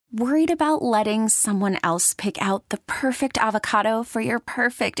Worried about letting someone else pick out the perfect avocado for your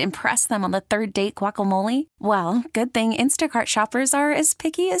perfect impress them on the third date guacamole? Well, good thing Instacart shoppers are as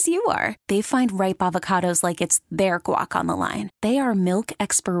picky as you are. They find ripe avocados like it's their guac on the line. They are milk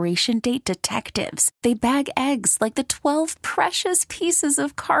expiration date detectives. They bag eggs like the 12 precious pieces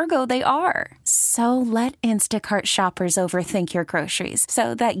of cargo they are. So let Instacart shoppers overthink your groceries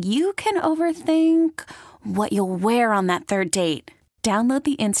so that you can overthink what you'll wear on that third date. Download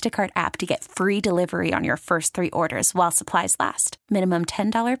the Instacart app to get free delivery on your first 3 orders while supplies last. Minimum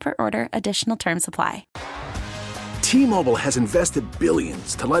 $10 per order. Additional terms apply. T-Mobile has invested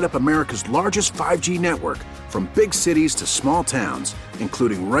billions to light up America's largest 5G network, from big cities to small towns,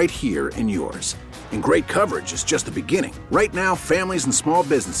 including right here in yours. And great coverage is just the beginning. Right now, families and small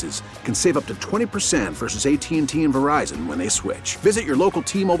businesses can save up to 20% versus AT&T and Verizon when they switch. Visit your local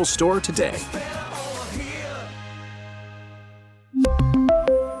T-Mobile store today.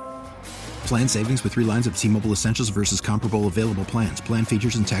 Plan savings with 3 lines of T-Mobile Essentials versus comparable available plans. Plan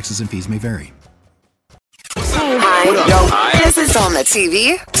features and taxes and fees may vary. Hi. This is on the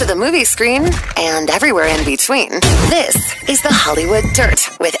TV, to the movie screen, and everywhere in between. This is the Hollywood Dirt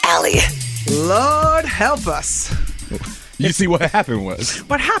with Allie. Lord help us. You see what happened was?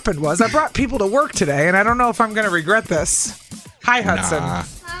 What happened was I brought people to work today, and I don't know if I'm going to regret this. Hi, Hudson. Nah.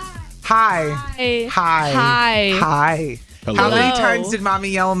 Hi. Hi. Hello. How many times did Mommy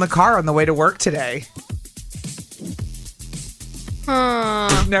yell in the car on the way to work today?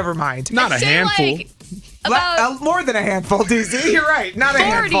 Never mind. Not a handful. About more than a handful, DZ. You're right. Not 40.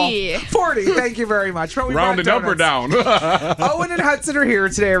 a handful. 40. Thank you very much. But we Rounded up or down? Owen and Hudson are here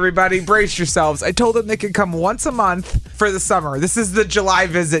today, everybody. Brace yourselves. I told them they could come once a month for the summer. This is the July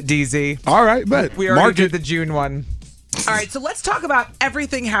visit, DZ. All right, but we already did the June one. All right, so let's talk about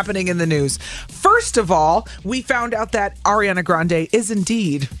everything happening in the news. First of all, we found out that Ariana Grande is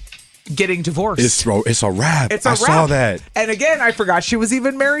indeed getting divorced. It's a wrap. I saw that. And again, I forgot she was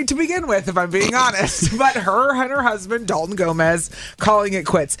even married to begin with, if I'm being honest. But her and her husband, Dalton Gomez, calling it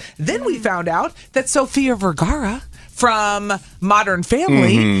quits. Then we found out that Sofia Vergara from Modern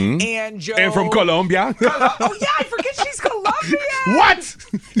Family and Joe... And from Colombia. Oh, yeah, I forget she's Colombian. What?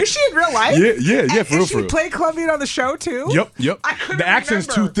 Is she in real life? Yeah, for real. Does she play Colombian on the show, too? Yep. The accent's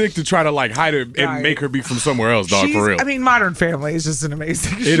too thick to try to hide it and make her be from somewhere else, dog, for real. I mean, Modern Family is just an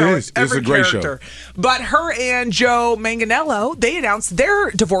amazing show. It is. It's a great show. But her and Joe Manganiello, they announced they're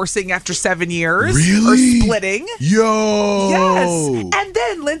divorcing after 7 years. Really? Or splitting. Yo. Yes. And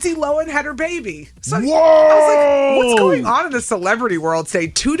then Lindsay Lohan had her baby. So whoa. I was like, what's going on in the celebrity world today?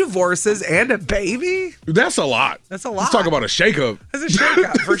 2 divorces and a baby? That's a lot. That's a lot. Let's talk about a shakeup. That's a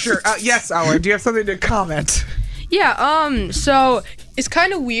shakeup for sure. Yes, Owen, do you have something to comment? Yeah, so it's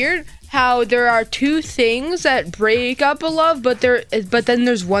kind of weird how there are 2 things that break up a love, but then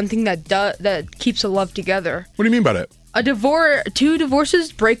there's one thing that keeps a love together. What do you mean by that? 2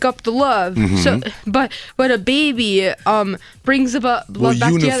 divorces break up the love. So, but a baby brings the love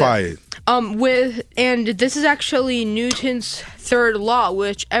back unify together. it. And this is actually Newton's 3rd law,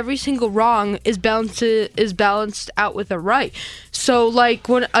 which every single wrong is balanced out with a right. So, like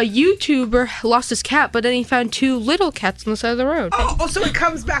when a YouTuber lost his cat, but then he found 2 little cats on the side of the road. Oh, so it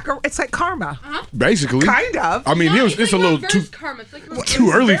comes back. It's like karma. Basically. Kind of. I mean, it's a little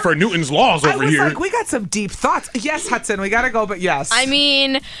too early for Newton's laws over here. Like, we got some deep thoughts. Yes, Hudson, we got to go, but yes. I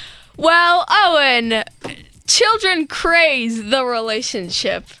mean, well, Owen, children craze the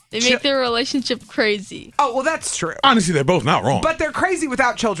relationship. They make their relationship crazy. Oh, well, that's true. Honestly, they're both not wrong. But they're crazy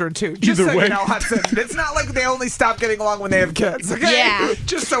without children, too. Just Either so way. you know, Hudson. It's not like they only stop getting along when they have kids, okay? Yeah.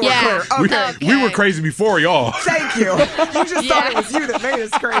 Just so we're clear. Okay. We were crazy before y'all. Thank you. You just thought it was you that made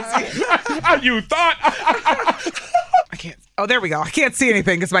us crazy. You thought? I can't. Oh, there we go. I can't see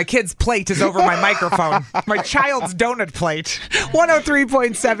anything because my kid's plate is over my microphone. My child's donut plate.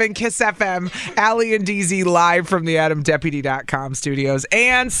 103.7 KISS FM. Allie and DZ live from the AdamDeputy.com studios.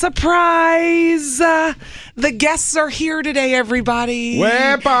 And surprise! The guests are here today, everybody.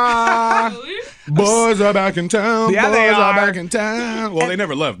 Wepa! Boys are back in town. Yeah, Boys they are back in town. Well, they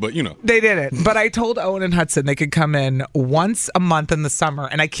never left, but you know. They didn't. But I told Owen and Hudson they could come in once a month in the summer.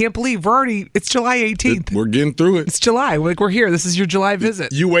 And I can't believe it's July 18th. We're getting through it. It's July. We're here. This is your July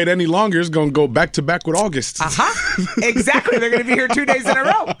visit. You wait any longer, it's going to go back to back with August. Exactly. They're going to be here 2 days in a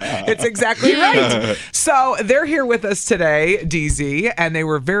row. It's exactly right. So they're here with us today, DZ, and they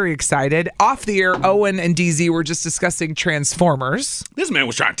were very excited. Off the air, Owen and DZ were just discussing Transformers. This man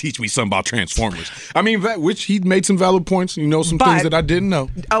was trying to teach me something about Transformers. I mean, which he made some valid points, some things that I didn't know.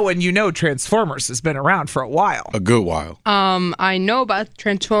 Owen, you know Transformers has been around for a while. A good while. I know about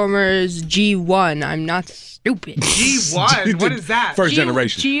Transformers G1. I'm not stupid. G1. one? What is that? First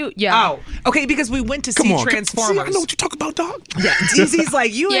generation. Yeah. Oh, okay, because we went to Come see on. Transformers. See, I know what you talk about, dog. Yeah, DZ's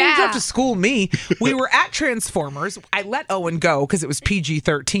like, you ain't Yeah. have to school me. We were at Transformers. I let Owen go because it was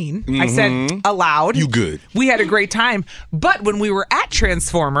PG-13. I said, allowed. You good. We had a great time. But when we were at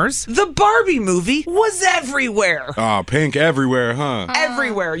Transformers, the Barbie movie was everywhere. Oh, pink everywhere, huh?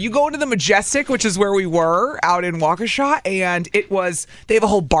 Everywhere. You go into the Majestic, which is where we were out in Waukesha, and they have a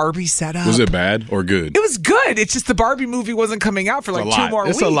whole Barbie setup. Was it bad or good? It was good. It's just the Barbie movie wasn't coming out for like 2 more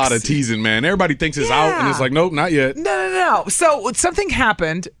weeks. It's a lot of teasing, man. Everybody thinks it's out, and it's like, nope, not yet. No. So something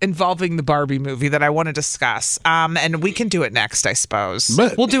happened involving the Barbie movie that I want to discuss, and we can do it next, I suppose.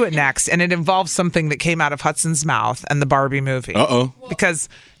 But we'll do it next, and it involves something that came out of Hudson's mouth and the Barbie movie. Uh-oh. Because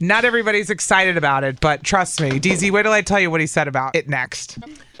not everybody's excited about it, but trust me, DZ, wait till I tell you what he said about it next.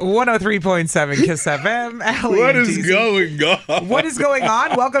 103.7 Kiss FM. Allie What and is DZ. going on? What is going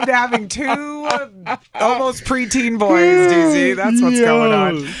on? Welcome to having 2 almost preteen boys, DZ. That's what's going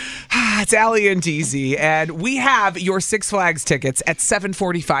on. It's Allie and DZ, and we have your Six Flags tickets at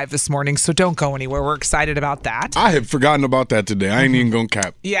 7:45 this morning, so don't go anywhere. We're excited about that. I had forgotten about that today. I ain't even gonna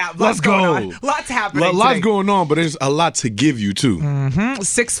cap. Yeah, let's go. Going on. Lots happening Lots today. going on, but there's a lot to give you, too.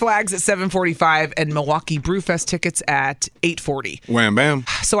 Six Flags at 7:45 and Milwaukee Brewfest tickets at 8:40. Wham bam.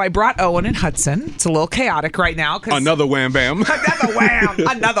 So I brought Owen and Hudson. It's a little chaotic right now. Another wham bam. Another wham.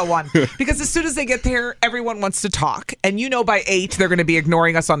 Another one. Because as soon as they get there, everyone wants to talk. And by 8, they're going to be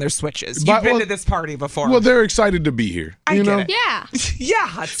ignoring us on their switches. You've been to this party before. Well, they're excited to be here. I you get know? it. Yeah. Yeah,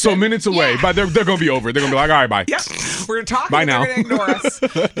 Hudson. So minutes away, but they're going to be over. They're going to be like, all right, bye. Yep. We're going to talk Bye and now. they're going to ignore us.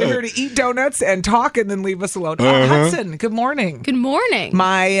 They're here to eat donuts and talk and then leave us alone. Hudson, good morning. Good morning.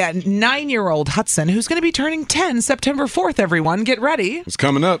 My 9-year-old Hudson, who's going to be turning 10 September 4th, everyone. Get ready. It's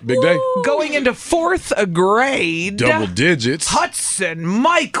coming up. Big day. Going into 4th grade. Double digits. Hudson,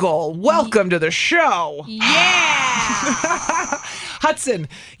 Michael, welcome to the show. Yeah. Hudson,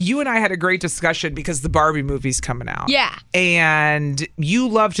 you and I had a great discussion because the Barbie movie's coming out. Yeah. And you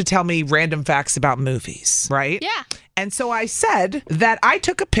love to tell me random facts about movies, right? Yeah. And so I said that I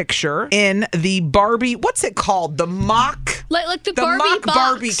took a picture in the Barbie, what's it called? The mock? Like the The Barbie mock box.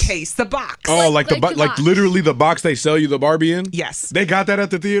 Barbie case, the box. Oh, like the like box. literally the box they sell you the Barbie in? Yes. They got that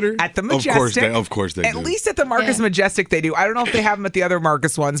at the theater? At the Majestic. Of course they At do. least at the Marcus Yeah. Majestic they do. I don't know if they have them at the other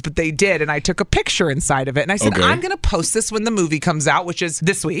Marcus ones, but they did. And I took a picture inside of it. And I said, Okay. I'm going to post this when the movie comes out, which is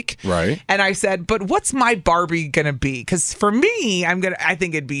this week. Right. And I said, but what's my Barbie going to be? Because for me, I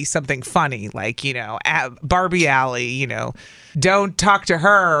think it'd be something funny, like, Barbie Alley, don't talk to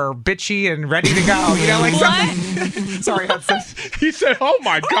her, bitchy and ready to go. Like something. Sorry, Hudson. He said, oh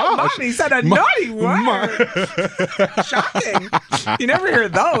my gosh. Mommy said a naughty word. Shocking. You never hear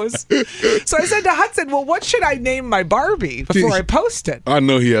those. So I said to Hudson, well, what should I name my Barbie before I post it? I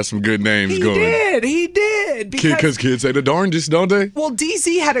know he has some good names He going. did. Because kids say the darndest, don't they? Well,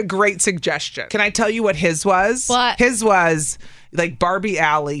 DZ had a great suggestion. Can I tell you what his was? What? His was like Barbie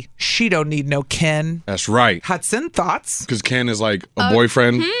Alley. She don't need no Ken. That's right. Hudson, thoughts? Because Ken is like a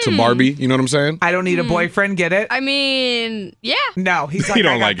boyfriend to Barbie. You know what I'm saying? I don't need a boyfriend. Get it? I mean, yeah. No, he's like, He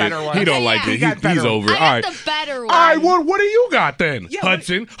don't I got like it. better ones. He don't Okay, like yeah. it. He got He's better over it. I All right. got the better one. All right, what do you got then? Yeah,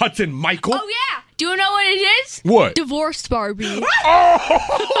 Hudson Michael? Oh, yeah. Do you know what it is? What? Divorced Barbie.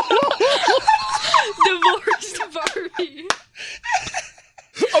 Divorced Barbie.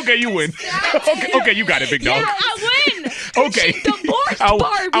 Okay, you win. Okay, you got it, big dog. Yeah, I win. Okay. Divorced I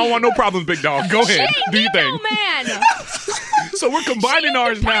Barbie. don't want no problems, big dog. Go ahead. She Do your ain't thing. no man. So we're combining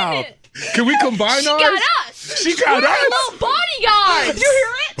ours now. independent. Can we combine She ours? got us. She got We're us. little bodyguards. You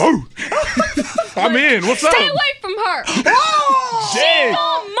hear it? Oh. I'm in. What's up? Stay away from her. Dang.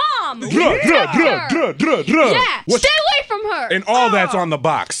 Oh, mom. Druh. Yeah, What- stay away from her. And all that's on the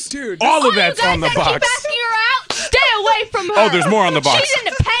box. Dude, all of you that's guys on the that box. keep asking her out, stay away from her. Oh, there's more on the box. She's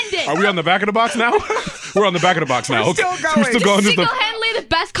independent. Are we on the back of the box now? We're on the back of the box now. We're still Okay. going. We're still going. Just the- Single-handedly the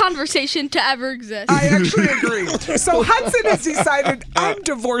best conversation to ever exist. I actually agree. So Hudson has decided I'm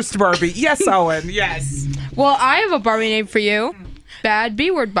divorced Barbie. Yes, Owen. Yes. Well, I have a Barbie name for you. Bad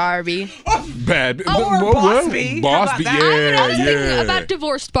B-word Barbie. Bad. Or Boss B. How Boss about B. that? I was thinking Yeah. about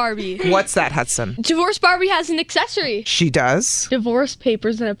divorced Barbie. What's that, Hudson? Divorced Barbie has an accessory. She does. Divorce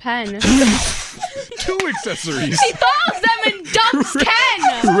papers and a pen. Two accessories. She files them in dumps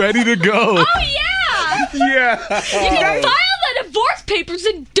Ken. Ready to go. Oh, yeah. Yeah. You can file the divorce papers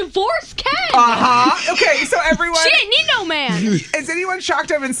in divorced Ken. Okay, so everyone. She ain't need no man. Is anyone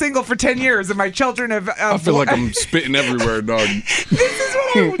shocked I've been single for 10 years and my children have... I feel like I'm spitting everywhere, dog.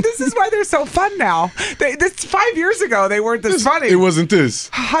 This is why they're so fun now. This 5 years ago, they weren't this funny. It wasn't this.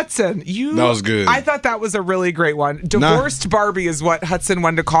 Hudson, That was good. I thought that was a really great one. Divorced Barbie is what Hudson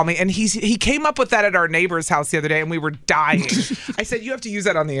wanted to call me, and he came up with that at our neighbor's house the other day, and we were dying. I said, you have to use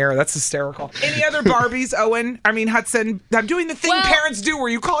that on the air. That's hysterical. Any other Barbies, Hudson? I'm doing the thing parents do where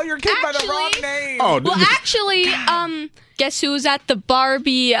you call your kid by the wrong name. Guess who was at the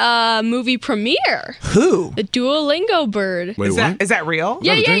Barbie movie premiere? Who? The Duolingo bird. Wait, Is that real?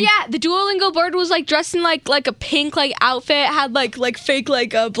 Yeah. The Duolingo bird was like dressed in like a pink outfit, had like fake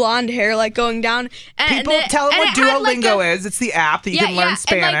blonde hair going down. And People tell them what Duolingo is. It's the app that you can learn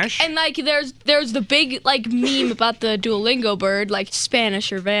Spanish. And there's the big meme about the Duolingo bird, like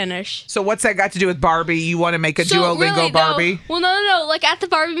Spanish or vanish. So what's that got to do with Barbie? You want to make a Duolingo Barbie? No. Like at the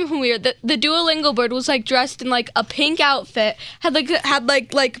Barbie premiere, the Duolingo bird was like dressed in like a pink outfit, had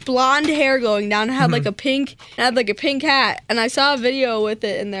blonde hair going down, had like a pink hat, and I saw a video with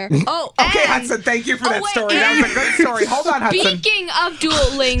it in there. Oh, okay, Hudson, thank you for that story. That was a good story. Hold on, Hudson. Speaking of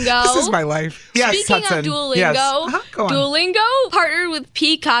Duolingo, this is my life. Yes, Speaking Hudson. of Duolingo, Yes. Go on. Duolingo partnered with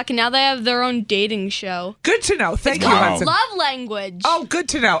Peacock, and now they have their own dating show. Good to know. Thank It's you, called Hudson. Love Language. Oh, good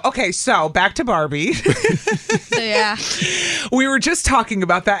to know. Okay, so back to Barbie. So, yeah. We were just talking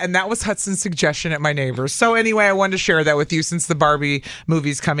about that, and that was Hudson's suggestion at my neighbor's. So anyway, I wanted to share that with you since the Barbie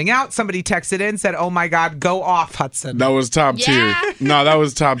movie's coming out. Somebody texted in, said, oh my God, go off, Hudson. That was top tier. No, that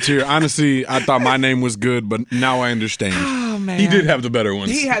was top tier. Honestly, I thought my name was good, but now I understand. Oh, man. He did have the better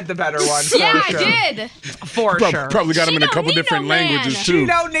ones. He had the better ones. Yeah, sure. I did. For sure. Probably got him in a couple don't need different no man. languages, too. She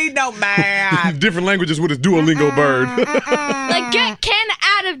don't need no man. Different languages with his Duolingo bird. Like, get Ken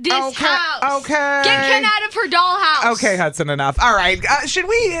out of this house. Okay. Get Ken out of her dollhouse. Okay, Hudson, enough. All right. Should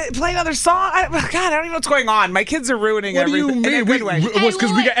we play another song? God, I don't even know what's going on. My kids are ruining What do you everything in a mean? good way.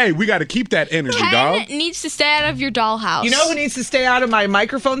 Because we got to keep that energy, Ken dog. needs to stay out of your dollhouse. You know who needs to stay out of my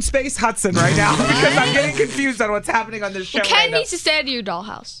microphone space? Hudson right now. Because I'm getting confused on what's happening on this show. Ken needs to stay out of your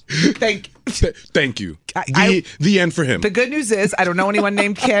dollhouse. Thank you. The end for him. The good news is I don't know anyone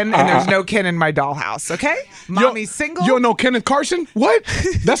named Ken, and there's no Ken in my dollhouse. Okay, Mommy's single. You don't know Kenneth Carson? What?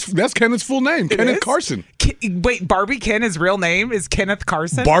 That's Kenneth's full name. Kenneth Carson. Wait, Barbie Ken, his real name is Kenneth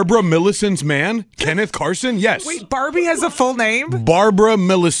Carson. Barbara Millicent's man, Kenneth Carson. Yes. Wait, Barbie has a full name. Barbara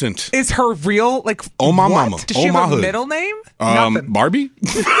Millicent. Is her real Oh my what? mama. Does she have a middle name? Nothing. Barbie.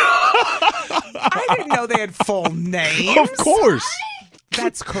 I didn't know they had full names. Of course.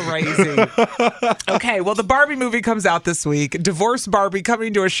 That's crazy. Okay, well, the Barbie movie comes out this week. Divorced Barbie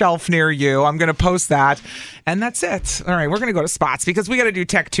coming to a shelf near you. I'm going to post that. And that's it. All right, we're going to go to spots because we got to do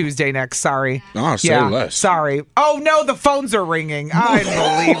Tech Tuesday next. Sorry. Oh, say less. Sorry. Oh, no, the phones are ringing.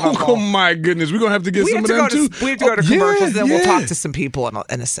 Unbelievable. Oh, my goodness. We're going to have to get some of them, too. We have to go to commercials, then we'll talk to some people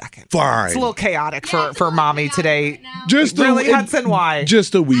in a second. Fine. It's a little chaotic for Mommy today. Just really, Hudson, why?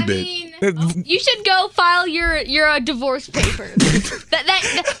 Just a wee bit. You should go file your divorce papers.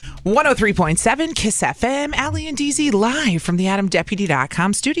 103.7 Kiss FM, Allie and DZ live from the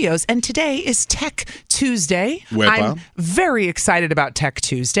AdamDeputy.com studios. And today is Tech Tuesday. I'm very excited about Tech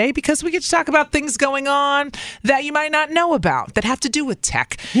Tuesday because we get to talk about things going on that you might not know about that have to do with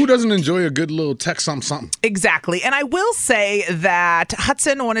tech. Who doesn't enjoy a good little tech something? Exactly. And I will say that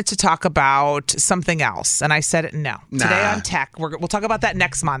Hudson wanted to talk about something else. And I said, no. Nah. Today on Tech, we'll talk about that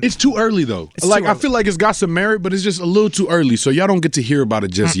next month. It's too early, though. I feel like it's got some merit, but it's just a little too early. So y'all don't get to hear about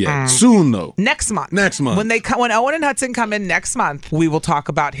it just yet. Soon, though. Next month. When Owen and Hudson come in next month, we will talk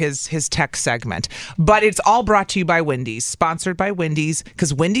about his tech segment. But it's all brought to you by Wendy's, sponsored by Wendy's,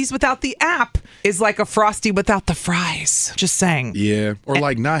 because Wendy's without the app is like a Frosty without the fries. Just saying. Yeah, or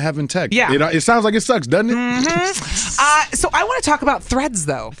like not having tech. Yeah. It sounds like it sucks, doesn't it? Mm-hmm. So I want to talk about threads,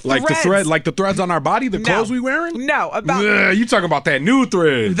 though. Like the threads on our body, the clothes we wearing? No, about you talking about that new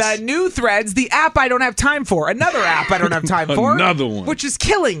threads. The new threads, the app I don't have time for. Another app I don't have time for. Another one. Which is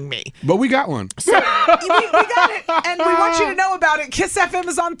killing me. But we got one. So, we got it. And we want you to know about it. Kiss FM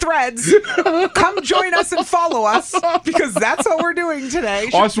is on Threads. Come join us and follow us because that's what we're doing today.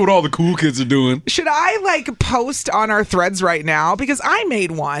 That's what all the cool kids are doing. Should I post on our Threads right now? Because I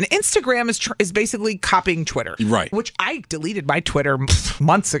made one. Instagram is basically copying Twitter. Right. Which I deleted my Twitter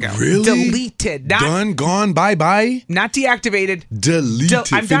months ago. Really? Deleted. Done, gone, bye-bye? Not deactivated.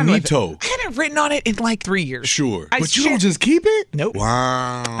 Deleted. I'm done with it. Finito. I hadn't written on it in 3 years. Sure. But you don't just keep it? Nope.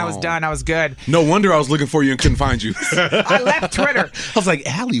 Wow. I was done. I was good. No wonder I was looking for you and couldn't find you. I left Twitter. I was like,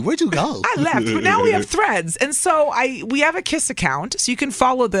 Allie, where'd you go? I left. But now we have Threads. And so we have a Kiss account. So you can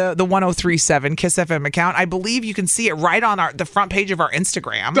follow the 1037 1037 Kiss FM account. I believe you can see it right on the front page of our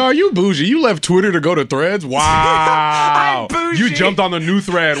Instagram. No, you bougie. You left Twitter to go to Threads? Wow. I'm bougie. You jumped on the new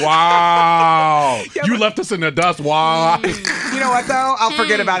thread. Wow. Yeah, you left us in the dust. Wow. You know what, though? I'll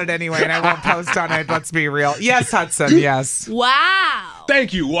forget about it anyway, and I won't post on it. Let's be real. Yes, Hudson, yes. Wow.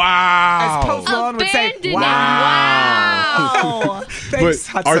 Thank you. Wow. As Post Malone would say, Abandoning. wow. Thanks,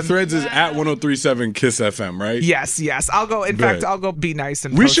 But Hudson. our Threads is at 1037 Kiss FM, right? Yes. I'll go. In fact, I'll go be nice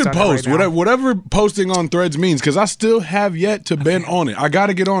and we post should on it post right now. whatever posting on Threads means, because I still have yet to been on it. I got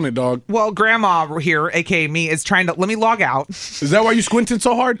to get on it, dog. Well, Grandma here, aka me, is trying to let me log out. Is that why you squinting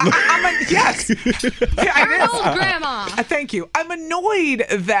so hard? Yes. Yeah, it is. Old grandma. Thank you. I'm annoyed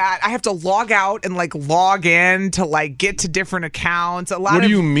that I have to log out and log in to get to different accounts. What do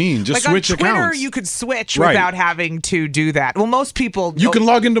you mean? Just switch on Twitter, accounts. you could switch Right. without having to do that. Well, most people You can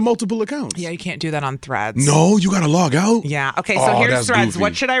log into multiple accounts. Yeah, you can't do that on Threads. No, you got to log out. Yeah. Okay. So Oh, here's that's Threads. goofy.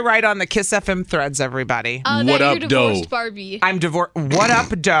 What should I write on the Kiss FM Threads, everybody? What That up, you're doe? divorced Barbie. I'm divorced. What up,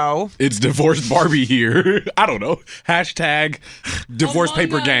 doe? It's divorced Barbie here. I don't know. Hashtag divorce Among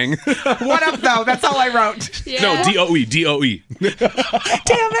paper Us. gang. What up, though? That's all I wrote. Yeah. No, DOE. Damn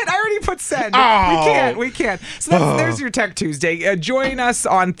it! I already put send. Oh. We can't. So there's your Tech Tuesday. Join us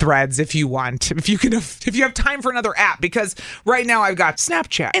on Threads if you want. If you have time for another app, because right now I've got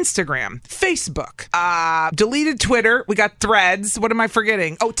Snapchat, Instagram, Facebook, deleted Twitter. We got Threads. What am I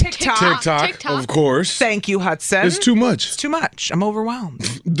forgetting? Oh, TikTok. TikTok, of course. Thank you, Hudson. It's too much. It's too much. I'm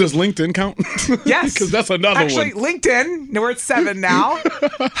overwhelmed. Does LinkedIn count? Yes. Because that's another Actually, one. LinkedIn, we're at 7 now.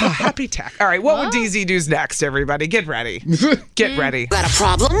 Happy tech. All right, what would DZ do's next, everybody? Get ready. Get ready. Got a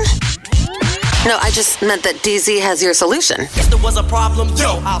problem? No, I just meant that DZ has your solution. If there was a problem,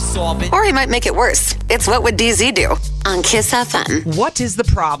 I'll solve it. Or he might make it worse. It's What Would DZ Do? On Kiss FM. What is the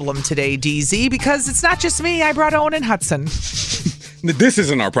problem today, DZ? Because it's not just me. I brought Owen and Hudson. This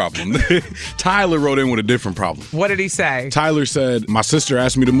isn't our problem. Tyler wrote in with a different problem. What did he say? Tyler said, my sister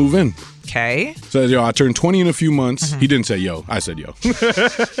asked me to move in. Okay. Said, yo, I turned 20 in a few months. He didn't say yo. I said yo.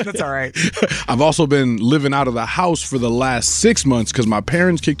 That's all right. I've also been living out of the house for the last 6 months because my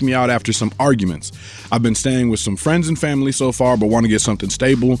parents kicked me out after some arguments. I've been staying with some friends and family so far, but want to get something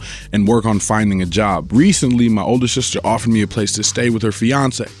stable and work on finding a job. Recently, my older sister offered me a place to stay with her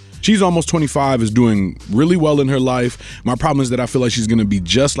fiance. She's almost 25, is doing really well in her life. My problem is that I feel like she's going to be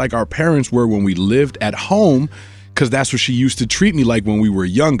just like our parents were when we lived at home, because that's what she used to treat me like when we were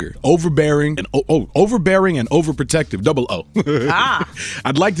younger. Overbearing and overprotective, double O.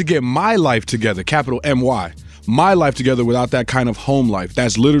 I'd like to get my life together, capital M-Y. My life together without that kind of home life.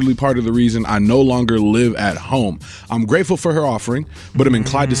 That's literally part of the reason I no longer live at home. I'm grateful for her offering, but I'm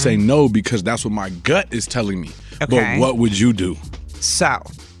inclined to say no because that's what my gut is telling me. Okay. But what would you do? So,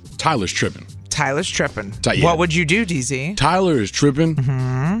 Tyler's tripping. Tyler's tripping. Yeah. What would you do, DZ? Tyler is tripping.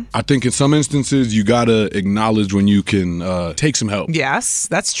 I think in some instances you gotta acknowledge when you can take some help. Yes,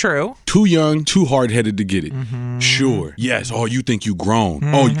 that's true. Too young, too hard-headed to get it. Sure. Yes. Oh, you think you grown.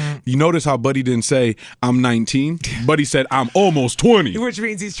 Oh, you notice how Buddy didn't say, I'm 19? Buddy said, I'm almost 20. Which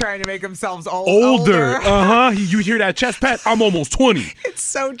means he's trying to make himself Older. Uh-huh. You hear that chest pat? I'm almost 20. It's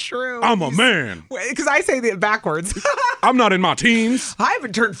so true. I'm a man. Because I say it backwards. I'm not in my teens. I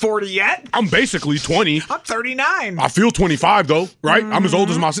haven't turned 40 yet. I'm basically 20. I'm 39. I feel 25 though, right? I'm as old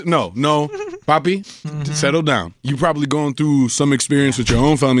as my No, Papi, settle down. You probably going through some experience with your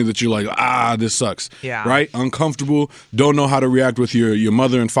own family that you're like, this sucks. Yeah. Right? Uncomfortable. Don't know how to react with your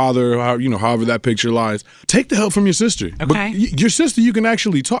mother and father, however that picture lies. Take the help from your sister. Okay. But your sister you can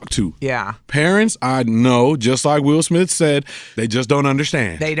actually talk to. Yeah. Parents, I know, just like Will Smith said, they just don't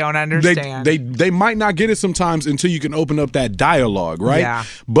understand. They don't understand. They might not get it sometimes until you can open up that dialogue, right? Yeah.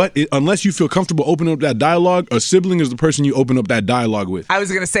 But unless you feel comfortable opening up that dialogue, a sibling is the person you open up that dialogue with. I was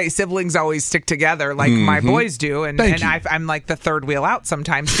going to say siblings always stick together like my boys do, and Thank you. I'm like the third wheel out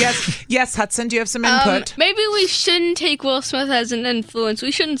sometimes. Yes, Hudson, do you have some input? Maybe we shouldn't take Will Smith as an influence.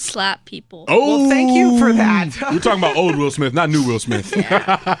 We shouldn't slap people. Oh, Well, thank you for that. We're talking about old Will Smith, not new Will Smith.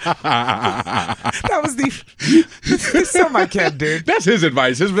 That was the so my kid, dude. That's his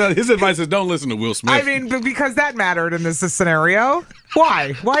advice. His advice is don't listen to Will Smith. I mean, because that mattered in this scenario.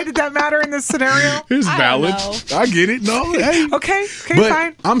 Why? Why did that matter in this scenario? it's valid. know. I get it. No, hey. Okay, But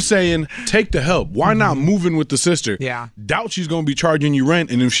fine. I'm saying take the help. Why not move in with the sister? Yeah. Doubt she's going to be charging you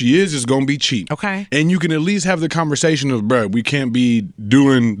rent, and if she is, it's going to be cheap. Okay. And you can at least have the conversation of, bruh, we can't be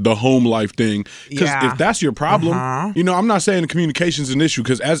doing the home life thing. Because Yeah. if that's your problem, I'm not saying communication's an issue,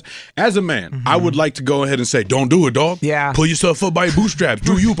 because as a man, I would like to go ahead and say, don't do it, dog. Yeah. Pull yourself up by your bootstraps.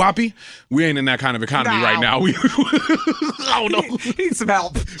 Do you, Poppy? We ain't in that kind of economy No. right now. I don't know. need some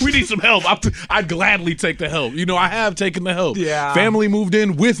help. We need some help. I'd gladly take the help. You know, I have taken the help. Yeah. Family moved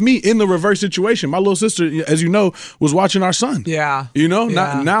in with me in the reverse situation. My little sister, as you know, was watching our son. Yeah. You know,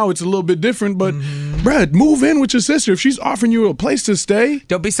 now it's a little bit different, but Brad, move in with your sister. If she's offering you a place to stay.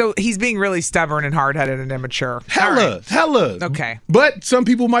 Don't be so, he's being really stubborn and hard-headed and immature. Hella. Okay. But some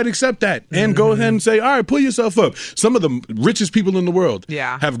people might accept that and go ahead and say, all right, pull yourself up. Some of the richest people in the world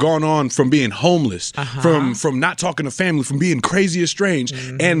have gone on from being homeless, from not talking to family, from being crazy estranged.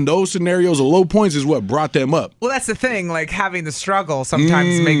 And those scenarios of low points is what brought them up. Well, that's the thing. Like, having the struggle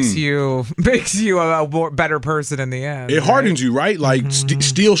sometimes makes you a better person in the end. It hardens you, right? Like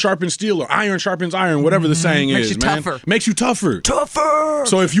steel sharpens steel or iron sharpens iron, whatever the saying Makes is, you man. tougher. Makes you tougher. Tougher.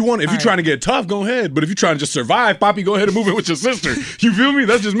 So if you're trying to get tough, go ahead. But if you're trying to just survive, Poppy, go ahead and move in with your sister. You feel me?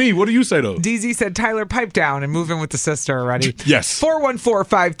 That's just me. What do you say, though? DZ said, Tyler, pipe down and move in with the sister already. Yes.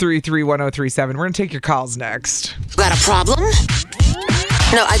 414-533-1037. We're going to take your calls next. Got a problem?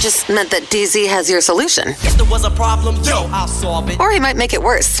 No, I just meant that DZ has your solution. If there was a problem, yo, I'll solve it. Or he might make it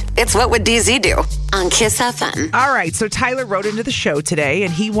worse. It's What Would DZ Do? On Kiss FM. All right, so Tyler wrote into the show today,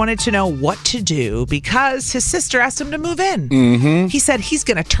 and he wanted to know what to do because his sister asked him to move in. He said he's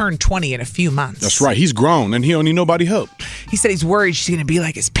going to turn 20 in a few months. That's right. He's grown, and he don't need nobody help. He said he's worried she's going to be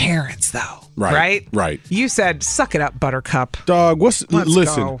like his parents, though. Right. You said, suck it up, Buttercup. Dog, Let's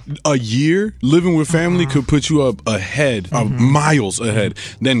listen, go. a year living with family could put you up ahead, miles ahead,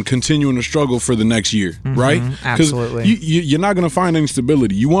 than continuing to struggle for the next year, right? Absolutely. You're not going to find any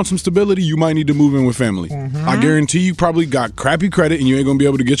stability. You want some stability, you might need to move in with family. I guarantee you probably got crappy credit and you ain't going to be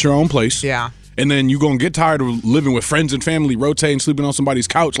able to get your own place. Yeah. And then you're going to get tired of living with friends and family, rotating, sleeping on somebody's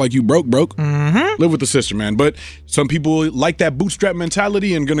couch like you broke. Live with the sister, man. But some people like that bootstrap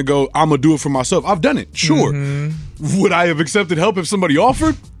mentality and going to go, I'm going to do it for myself. I've done it. Sure. Would I have accepted help if somebody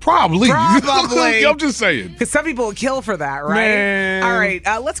offered? Probably. I'm just saying. Because some people will kill for that, right? Man. All right,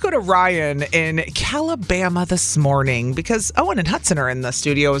 let's go to Ryan in Calabama this morning because Owen and Hudson are in the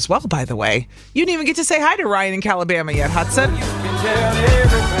studio as well, by the way. You didn't even get to say hi to Ryan in Calabama yet, Hudson.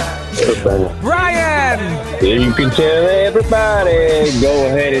 Ryan! You can tell everybody. Go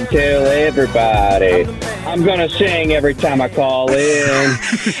ahead and tell everybody. I'm going to sing every time I call in.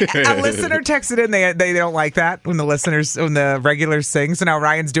 A listener texted in. They don't like that when the regulars sing. So now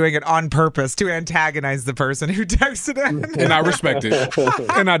Ryan's doing it on purpose to antagonize the person who texted in. And I respect it.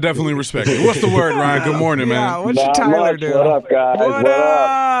 And I definitely respect it. What's the word, Ryan? Good morning, man. What should Tyler do? What up, guys? What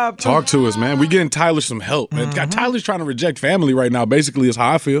up? Talk to us, man. We getting Tyler some help. Tyler's trying to reject family right now, basically, is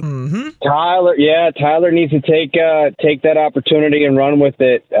how I feel. Tyler needs to take that opportunity and run with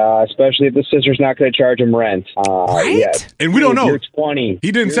it, especially if the sister's not going to charge him rent. Right? Yeah. And we don't know. You're 20.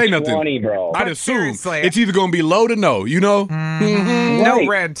 He didn't say nothing. 20, bro. I'd assume seriously. it's either going to be low to no, you know? No Right.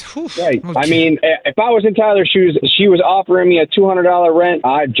 rent. Right. I mean, if I was in Tyler's shoes, she was offering me a $200 rent,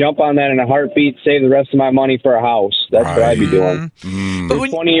 I'd jump on that in a heartbeat, save the rest of my money for a house. That's what I'd be doing. But You're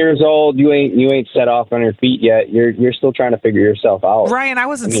 20 years old. You ain't set off on your feet yet. You're still trying to figure yourself out. Ryan, I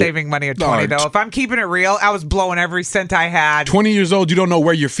wasn't saving money at 20, though. If I'm keeping it real, I was blowing every cent I had. 20 years old, you don't know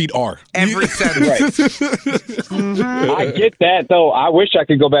where your feet are. Every cent. I get that, though. I wish I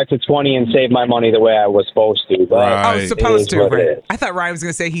could go back to 20 and save my money the way I was supposed to. But I was supposed to. what it Right. is. I thought Ryan was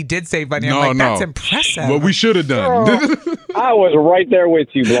going to say he did save money. I'm like, that's impressive. What we should have done. I was right there with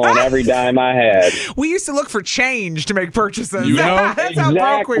you, blowing every dime I had. We used to look for change to make purchases. You know? That's how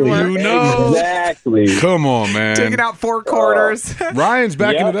broke we were. You know? Exactly. Come on, man. Taking out 4 quarters. Ryan's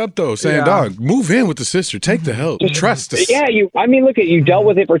backing it up, though, saying, dog, move in with the sister. Take the help. Trust us. Yeah, look at you dealt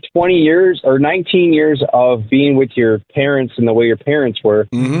with it for 20 years or 19 years of being with your parents and the way your parents were.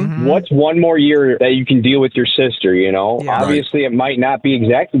 What's one more year that you can deal with your sister, you know? Yeah. Obviously, it might not be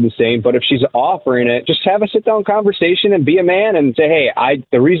exactly the same, but if she's offering it, just have a sit-down conversation and be a man and say, hey,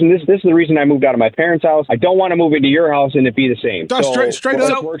 this is the reason I moved out of my parents' house. I don't want to move into your house and it be the same. Straight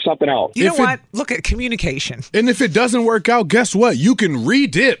let's up. work something out. You know what? Look at communication. And if it doesn't work out, guess what? You can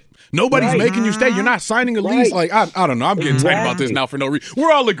re-dip. Nobody's making you stay. You're not signing a lease. Like, I don't know. I'm getting tight about this now for no reason.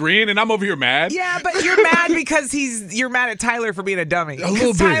 We're all agreeing, and I'm over here mad. Yeah, but you're mad because you're mad at Tyler for being a dummy. A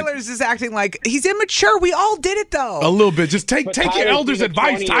little bit. Tyler's just acting like he's immature. We all did it, though. A little bit. Just take your elders'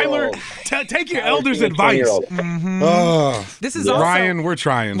 advice, Tyler. Take your elders' advice. This is also, Ryan, we're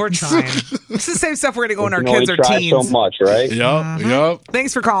trying. This is the same stuff we're going to go when our You can kids are only try teens. so much, right? Yup.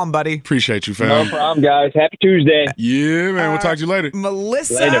 Thanks for calling, buddy. Appreciate you, fam. No problem, guys. Happy Tuesday. Yeah, man. We'll talk to you later.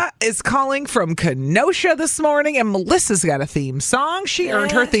 Melissa is calling from Kenosha this morning, and Melissa's got a theme song. She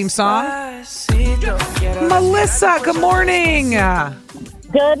earned her theme song. Melissa, good morning.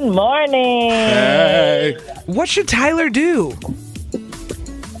 Good morning. Hey. What should Tyler do?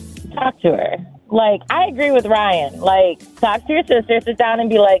 Talk to her. Like, I agree with Ryan. Like, talk to your sister, sit down and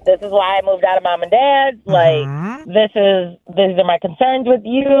be like, this is why I moved out of mom and dad. Like, these are my concerns with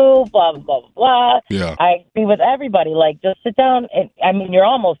you, blah, blah, blah, blah. Yeah. I agree with everybody. Like, just sit down. And I mean, you're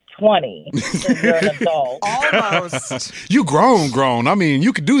almost 20. So you're an adult. Almost. You grown. I mean,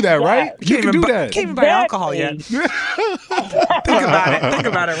 you could do that, right? You can do that. Can't even buy alcohol yet. Think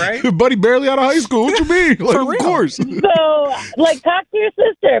about it, right? Buddy barely out of high school. What you mean? Like, of course. So, like, talk to your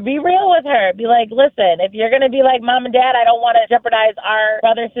sister. Be real with her. Be like, listen, if you're going to be like mom and dad, I don't want to jeopardize our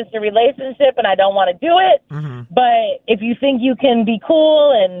brother-sister relationship, and I don't want to do it. But if you think you can be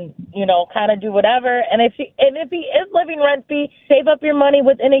cool and, you know, kind of do whatever, and if he is living rent-free, save up your money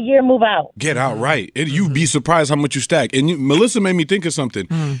within a year, move out. Get out right. You'd be surprised how much you stack. And Melissa made me think of something.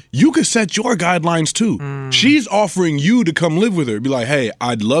 You could set your guidelines, too. She's offering you to come live with her. Be like, hey,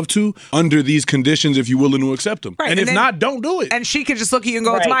 I'd love to under these conditions if you're willing to accept them. Right. And if then, not, don't do it. And she could just look at you and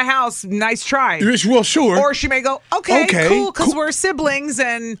go, it's my house. Nice try. Well, sure. Or she may go, okay, cool, because we're siblings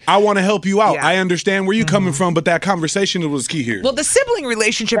and I want to help you out. Yeah. I understand where you're coming from, but that conversation was key here. Well, the sibling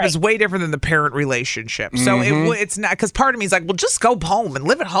relationship is way different than the parent relationship. So it's not, because part of me is like, well, just go home and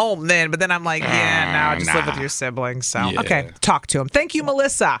live at home then. But then I'm like, just live with your siblings. So, okay, talk to him. Thank you,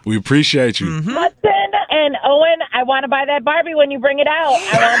 Melissa. We appreciate you. Hudson and Owen, I want to buy that Barbie when you bring it out.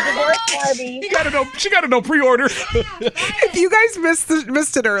 I want divorce Barbie. She got to know pre-order. If you guys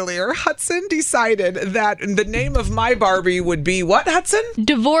missed it earlier, Hudson decided that the name of my Barbie would be what, Hudson?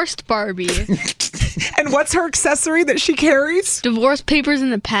 Divorced Barbie. And what's her accessory that she carries? Divorce papers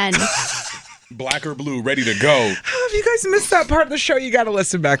and a pen. Black or blue, ready to go. If you guys missed that part of the show, you got to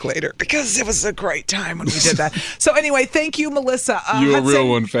listen back later because it was a great time when we did that. So anyway, thank you, Melissa. You're a real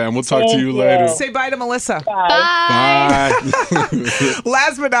one, fam. We'll talk to you later. Say bye to Melissa. Bye.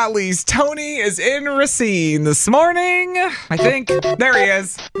 Last but not least, Tony is in Racine this morning. I think. There he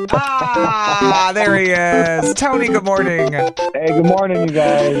is. There he is. Tony, good morning. Hey, good morning, you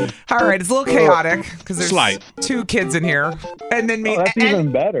guys. All right, it's a little chaotic because there's two kids in here. And then me. That's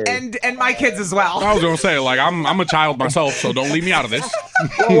even better. And my kids as well. I was going to say, like, I'm a child myself, so don't leave me out of this.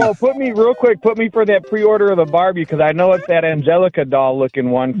 Well, put me for that pre-order of the Barbie, because I know it's that Angelica doll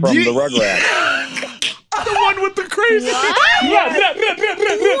looking one from the Rugrats. The one with the crazy.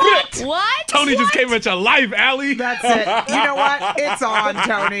 What? Tony just came at your life, Allie. That's it. You know what? It's on,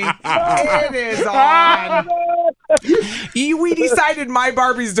 Tony. It is on. We decided my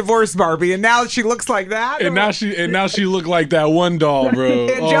Barbie's divorced Barbie, and now she looks like that. And now she look like that one doll, bro.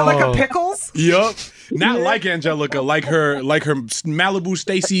 Angelica Pickles. Yup. Not like Angelica, like her Malibu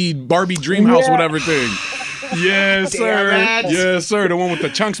Stacy Barbie Dreamhouse, whatever thing. Yes, sir. Yes, sir. The one with the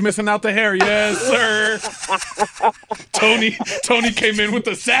chunks missing out the hair. Yes, sir. Tony came in with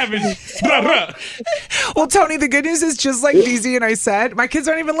the savage. Well, Tony, the good news is, just like DZ and I said, my kids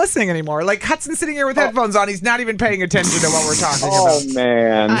aren't even listening anymore. Like, Hudson's sitting here with headphones on. He's not even paying attention to what we're talking about. Oh,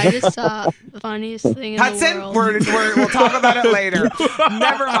 man. I just saw the funniest thing in Hudson, the world. we'll talk about it later.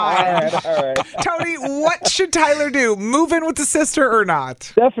 Never mind. All right. Tony, what should Tyler do? Move in with the sister or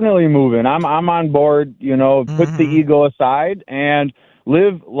not? Definitely moving. I'm on board, put the ego aside and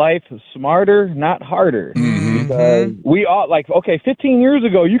live life smarter, not harder. Because we all, 15 years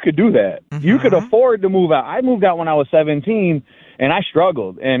ago, you could do that. You could afford to move out. I moved out when I was 17, and I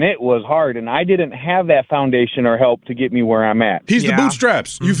struggled, and it was hard, and I didn't have that foundation or help to get me where I'm at. He's the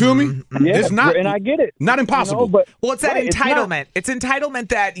bootstraps. You feel me? Yeah, it's not, and I get it. Not impossible. But it's that entitlement. It's entitlement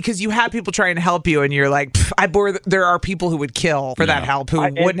that, because you have people trying to help you, and you're like, there are people who would kill for that help who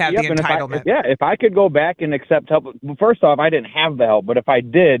wouldn't have the entitlement. If I could go back and accept help, first off, I didn't have the help, but if I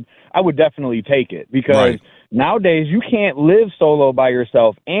did, I would definitely take it, because nowadays you can't live solo by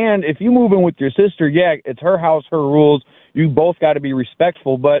yourself. And if you move in with your sister, it's her house, her rules. You both got to be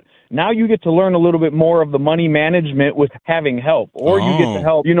respectful, but now you get to learn a little bit more of the money management with having help, or you get to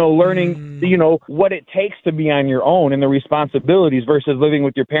help, learning, what it takes to be on your own and the responsibilities versus living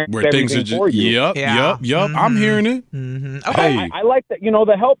with your parents. Where things are just, yep. I'm hearing it. Okay. Hey. I like that,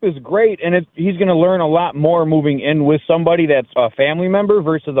 the help is great, and he's going to learn a lot more moving in with somebody that's a family member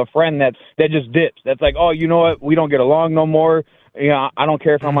versus a friend that just dips. That's like, oh, you know what, we don't get along no more. I don't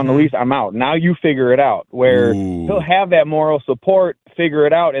care if I'm on the lease, I'm out. Now you figure it out, where he'll have that moral support, figure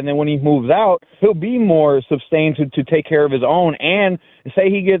it out, and then when he moves out, he'll be more sustained to take care of his own. And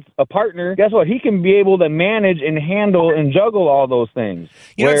say he gets a partner, guess what? He can be able to manage and handle and juggle all those things.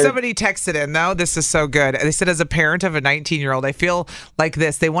 Somebody texted in, though. This is so good. They said, as a parent of a 19-year-old, I feel like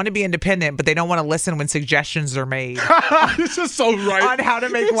this. They want to be independent, but they don't want to listen when suggestions are made. This is so right. On how to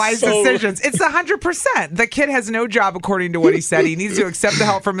make wise decisions. It's 100%. The kid has no job, according to what he said. He needs to accept the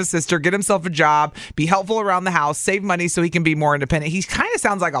help from his sister, get himself a job, be helpful around the house, save money so he can be more independent. He he kind of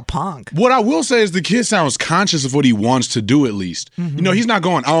sounds like a punk. What I will say is the kid sounds conscious of what he wants to do at least. Mm-hmm. You know, he's not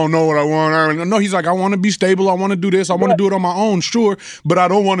going, I don't know what I want. No, he's like, I want to be stable. I want to do this. I want to do it on my own, sure, but I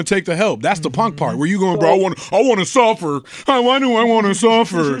don't want to take the help. That's the punk part where you going, bro, I want to suffer. Why do I want to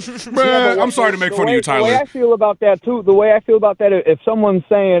suffer? Man, I'm sorry to make fun of you, Tyler. The way I feel about that, too, if someone's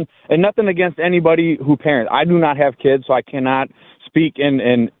saying, and nothing against anybody who parents, I do not have kids, so I cannot speak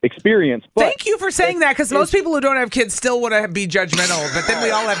and experience. But thank you for saying that, because most people who don't have kids still want to be judgmental, but then we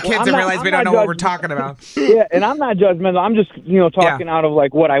all have kids and realize we don't know what we're talking about. Yeah, and I'm not judgmental. I'm just, talking out of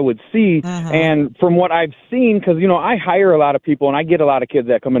like what I would see. And from what I've seen, because, I hire a lot of people and I get a lot of kids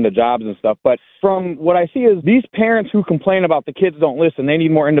that come into jobs and stuff. But from what I see is these parents who complain about the kids don't listen, they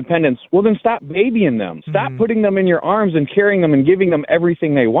need more independence. Well, then stop babying them. Stop putting them in your arms and carrying them and giving them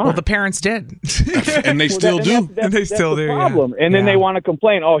everything they want. Well, the parents did. And they still do. And they still do. Problem. And then they want to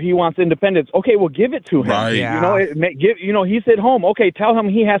complain, oh, he wants independence. Okay, well, give it to him. Right. Yeah. He's at home. Okay, tell him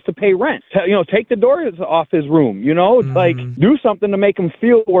he has to pay rent. Take the doors off his room. It's like do something to make him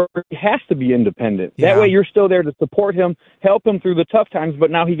feel where he has to be independent. Yeah. That way you're still there to support him, help him through the tough times, but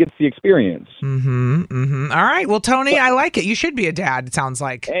now he gets the experience. All right. Well, Tony, I like it. You should be a dad, it sounds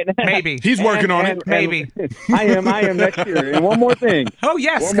like. Maybe. He's working on it. Maybe. I am next year. And one more thing. Oh,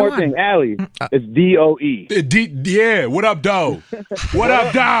 yes. One more thing. Allie, it's DOE. Yeah, what up, doe? What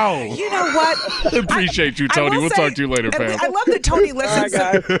up, doe? You know what? Appreciate you, Tony. We'll talk to you later, fam. I love that Tony listens.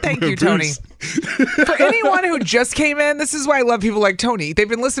 Thank you, Tony. For anyone who just came in, this is why I love people like Tony. They've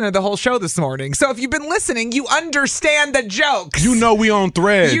been listening to the whole show this morning. So if you've been listening, you understand the jokes. You know we on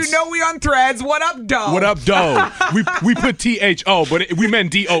Threads. What up, doe? What up, doe? we put THO, but we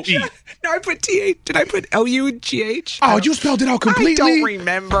meant DOE. No, I put TH. Did I put LUGH? Oh, you spelled it out completely? I don't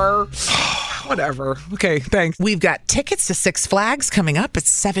remember. Whatever. Okay, thanks. We've got tickets to Six Flags coming up at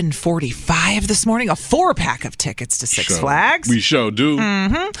 7:45 this morning. A 4-pack of tickets to Six Flags. We sure do.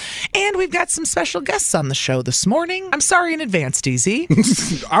 And we've got some special guests on the show this morning. I'm sorry in advance,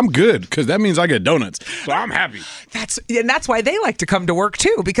 DZ. I'm good, because that means I get donuts. So I'm happy. That's why they like to come to work,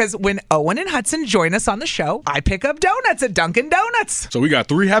 too, because when Owen and Hudson join us on the show, I pick up donuts at Dunkin' Donuts. So we got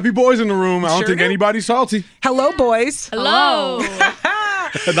 3 happy boys in the room. I don't think anybody's salty. Hello, boys. Hello.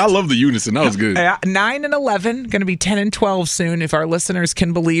 And I love the unison. That was good. 9 and 11, going to be 10 and 12 soon, if our listeners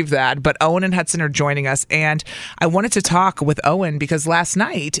can believe that. But Owen and Hudson are joining us. And I wanted to talk with Owen because last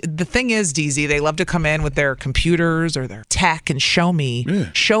night, the thing is, DZ, they love to come in with their computers or their tech and show me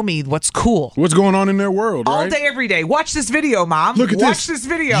what's cool. What's going on in their world, all right? day, every day. Watch this video, Mom. Watch this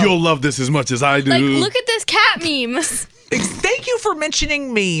video. You'll love this as much as I do. Like, look at this cat meme. Thank you for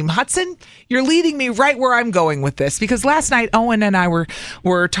mentioning meme. Hudson, you're leading me right where I'm going with this, because last night Owen and I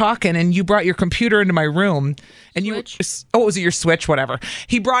were talking and you brought your computer into my room and was it your Switch? Whatever.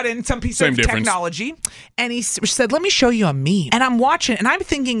 He brought in some piece of technology and he said, let me show you a meme. And I'm watching and I'm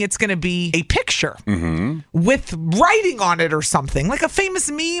thinking it's going to be a picture with writing on it or something, like a famous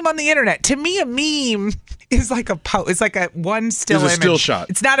meme on the internet. To me, a meme is like it's like a one still image. It's a still shot.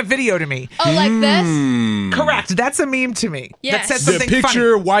 It's not a video to me. Oh, like this? Correct. That's a meme to me. Yes. That says something the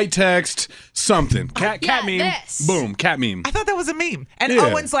picture, funny. white text, something. Cat meme. This. Boom, cat meme. I thought that was a meme. And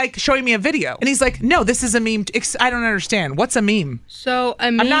Owen's like showing me a video. And he's like, no, this is a meme. I don't understand. What's a meme? So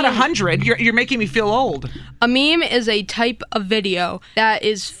a meme. I'm not 100. You're making me feel old. A meme is a type of video that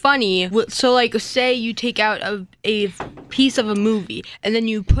is funny. So like say you take out a piece of a movie and then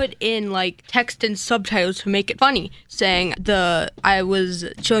you put in like text and subtitles to make it funny, saying I was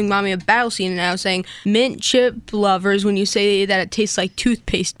showing mommy a battle scene and I was saying mint chip lovers, when you say that it tastes like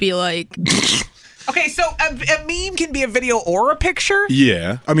toothpaste, be like Okay, so a meme can be a video or a picture?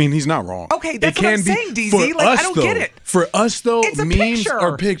 Yeah. I mean, he's not wrong. Okay, that's what I'm saying, DZ. Like, I don't get it. For us, though, It's a memes picture.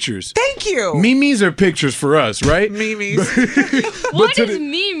 are pictures. Thank you. Memes are pictures for us, right? Memes. what is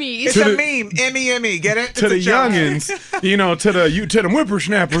memes? It's a meme. Emmy. Get it? To the youngins, to the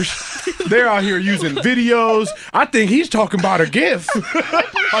whippersnappers, they're out here using videos. I think he's talking about a GIF.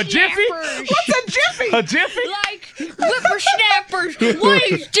 A Jiffy? What's a Jiffy? A Jiffy? Like whippersnappers. What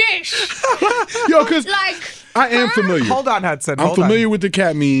is this? Yo, because like I am familiar. Hold on, Hudson. I'm familiar with the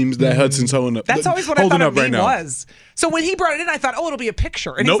cat memes that Hudson's holding up. That's always what I thought a meme now. was. So when he brought it in, I thought, it'll be a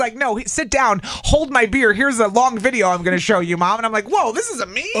picture. And Nope. he's like, no, sit down, hold my beer. Here's a long video I'm going to show you, Mom. And I'm like, whoa, this is a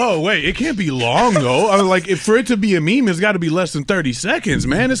meme? Oh, wait, it can't be long, though. I mean, like, for it to be a meme, it's got to be less than 30 seconds,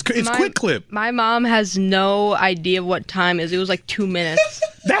 man. It's quick clip. My mom has no idea what time it is. It was like 2 minutes.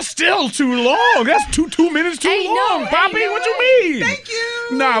 That's still too long. That's two minutes too long, Poppy. What you mean? Thank you.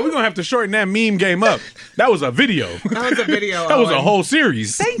 Nah, we're going to have to shorten that meme game up. That was a video. That was a video. That was a whole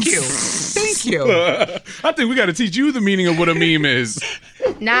series. Thank you. Thank you. I think we got to teach you the meaning of what a meme is.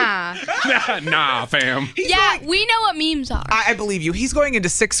 Nah. Nah, fam. We know what memes are. I believe you. He's going into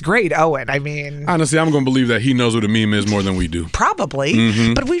 6th grade, Owen. I mean, honestly, I'm going to believe that he knows what a meme is more than we do. Probably.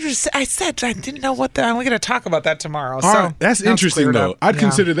 Mm-hmm. But I said I didn't know what we're going to talk about that tomorrow. All so right, that's interesting, though. I'd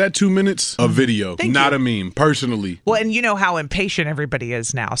consider that 2 minutes a video, not a meme, personally. Well, and you know how impatient everybody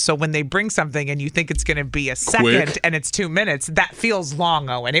is now. So when they bring something and you think it's going to be a second and it's 2 minutes, that feels long,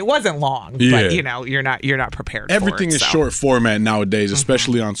 Owen. It wasn't long, but you're not prepared. Everything for it, is short format nowadays,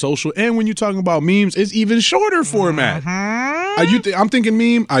 especially on social. And when you're talking about memes, it's even shorter format. I'm thinking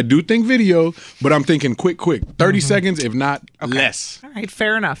meme. I do think video, but I'm thinking quick. 30 seconds, if not less. All right,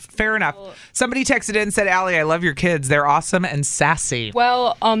 fair enough. Somebody texted in and said, Allie, I love your kids. They're awesome and sassy.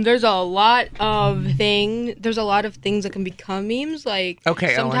 Well, there's a lot of things that can become memes. Like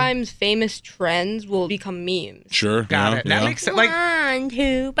sometimes famous trends will become memes. Sure. Got it. That makes sense. Like 1,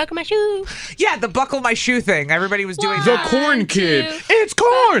 2, buckle my shoe. Yeah, the buckle my shoe thing. Everybody was doing the corn kid. It's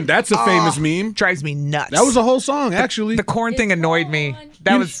corn. That's a famous meme. Drives me nuts. That was a whole song, actually. The corn thing annoyed me.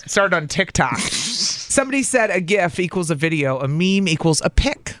 That was started on TikTok. Somebody said a GIF equals a video. A meme equals a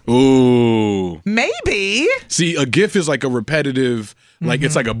pic. Ooh. Maybe. See, a GIF is like a repetitive, like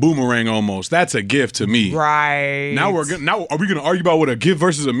it's like a boomerang almost. That's a GIF to me. Right. Now are we gonna argue about what a GIF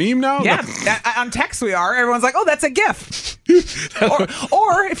versus a meme now? Yeah. On text we are. Everyone's like, oh, that's a GIF.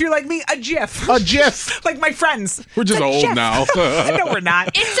 or if you're like me, a GIF. A GIF. Like my friends. We're just old GIF. now. No, we're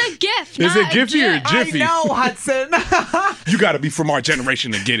not. It's a GIF. Is it Giphy or Jiffy? I know, Hudson. You got to be from our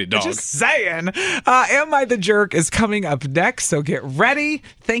generation to get it, dog. Just saying. Am I the Jerk is coming up next, so get ready.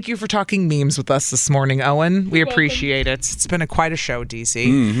 Thank you for talking memes with us this morning, Owen. We appreciate it. It's been quite a show,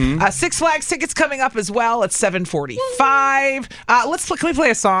 DC. Six Flags tickets coming up as well at 7:45. Can we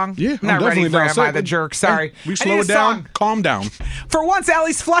play a song? Yeah, I'm not ready for Am I the Jerk? Sorry. We slow it down. Calm down. For once,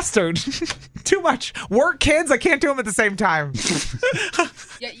 Allie's flustered. Too much. Work, kids, I can't do them at the same time.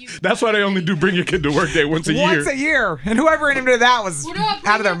 That's why they only do Bring Your Kid to Work Day once a year. Once a year. And whoever into that was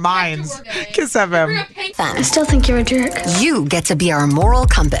out of their minds. Kiss FM. I still think you're a jerk. You get to be our moral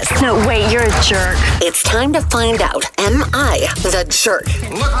compass. No, wait, you're a jerk. It's time to find out, am I the jerk?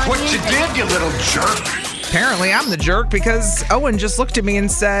 Look what you did, you little jerk. Apparently, I'm the jerk because Owen just looked at me and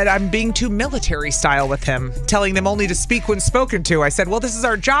said I'm being too military style with him, telling them only to speak when spoken to. I said, well, this is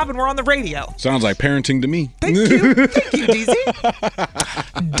our job and we're on the radio. Sounds like parenting to me. Thank you. Thank you,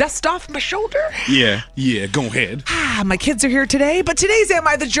 DZ. Dust off my shoulder? Yeah, go ahead. My kids are here today, but today's Am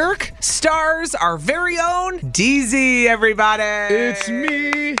I the Jerk stars our very own DZ, everybody. It's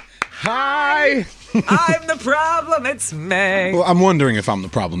me. Hi. I'm the problem, it's me. Well, I'm wondering if I'm the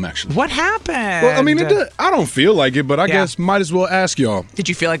problem, actually. What happened? Well, I mean, I don't feel like it, but I guess might as well ask y'all. Did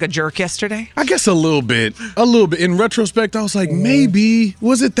you feel like a jerk yesterday? I guess a little bit. In retrospect, I was like, maybe.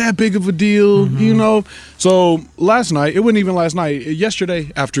 Was it that big of a deal? You know? So last night, it wasn't even last night,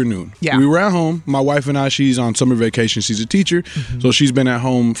 yesterday afternoon. Yeah. We were at home. My wife and I, she's on summer vacation. She's a teacher. So she's been at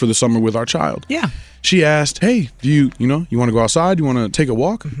home for the summer with our child. Yeah. She asked, hey, do you want to go outside? You want to take a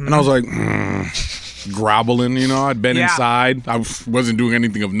walk? And I was like, groveling, I'd been inside. I wasn't doing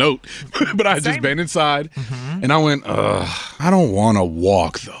anything of note, but I had just been inside. And I went, I don't want to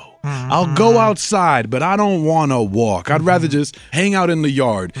walk, though. I'll go outside, but I don't want to walk. I'd rather just hang out in the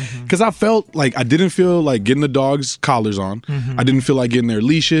yard because I felt like I didn't feel like getting the dogs' collars on. I didn't feel like getting their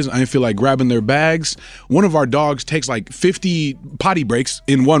leashes. I didn't feel like grabbing their bags. One of our dogs takes like 50 potty breaks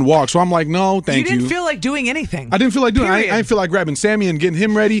in one walk. So I'm like, no, thank you. You didn't feel like doing anything. I didn't feel like doing it. I didn't feel like grabbing Sammy and getting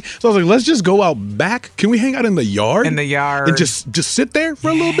him ready. So I was like, let's just go out back. Can we hang out in the yard? In the yard. And just sit there for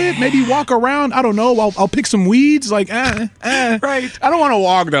a little bit? Maybe walk around. I don't know. I'll pick some weeds. Like, Right. I don't want to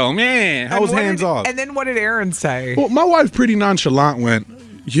walk, though. Man, I was hands off. And then what did Erin say? Well, my wife pretty nonchalant went,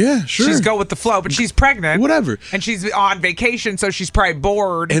 yeah, sure. She's go with the flow, but she's pregnant. Whatever. And she's on vacation, so she's probably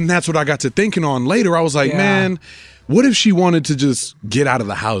bored. And that's what I got to thinking on later. I was like, man, what if she wanted to just get out of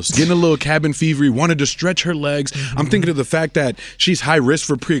the house, get in a little cabin fever, wanted to stretch her legs? I'm thinking of the fact that she's high risk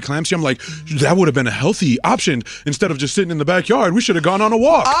for preeclampsia. I'm like, that would have been a healthy option instead of just sitting in the backyard. We should have gone on a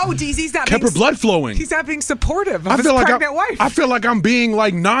walk. Oh, DZ's not kept her blood flowing. He's not being supportive of his pregnant wife. I feel like I'm being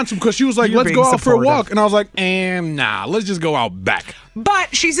like nonchalant because she was like, let's go out for a walk. And I was like, nah, let's just go out back.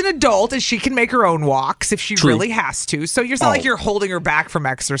 But she's an adult and she can make her own walks if she really has to. So it's not like you're holding her back from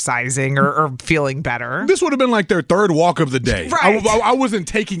exercising or feeling better. This would have been like their third walk of the day. Right. I wasn't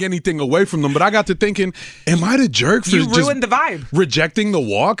taking anything away from them, but I got to thinking, am I the jerk for just ruined the vibe? Rejecting the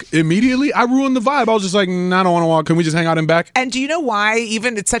walk immediately? I ruined the vibe. I was just like, nah, I don't want to walk. Can we just hang out and back? And do you know why?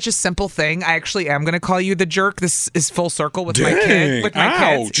 Even it's such a simple thing. I actually am going to call you the jerk. This is full circle with my kid. With my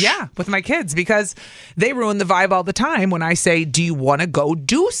kids. Yeah, with my kids because they ruin the vibe all the time when I say, do you want to go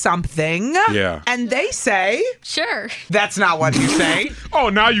do something? Yeah. And they say, sure. That's not what you say. Oh,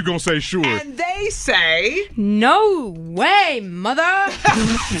 now you gonna say sure. And they say, no way, mother.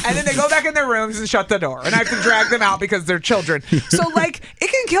 and then they go back in their rooms and shut the door. And I have to drag them out because they're children. So, like, it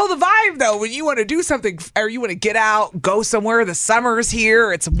can kill the vibe, though, when you want to do something or you want to get out, go somewhere. The summer's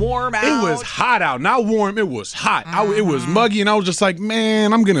here. It's warm out. It was hot out. Not warm. It was hot. It was muggy, and I was just like,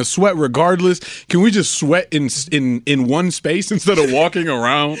 man, I'm going to sweat regardless. Can we just sweat in one space instead of walking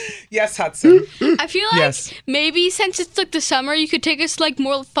around? Yes, Hudson. I feel like maybe since it's like the summer, you could take us to like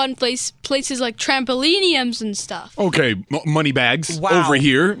more fun places like trampoliniums and stuff. Okay, money bags over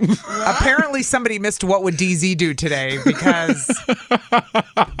here. Apparently somebody missed What Would DZ Do today because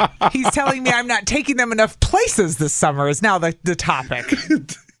he's telling me I'm not taking them enough places this summer is now the topic.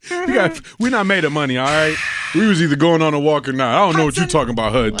 We're not made of money, all right? We was either going on a walk or not. I don't know what you're talking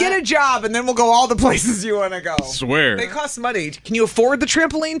about, Hud. Get a job, and then we'll go all the places you want to go. Swear. They cost money. Can you afford the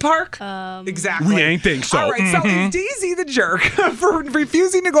trampoline park? Exactly. We ain't think so. All right, so is DZ the jerk for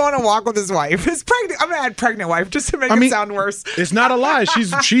refusing to go on a walk with his wife? His pregnant. I'm going to add pregnant wife just to make it sound worse. It's not a lie.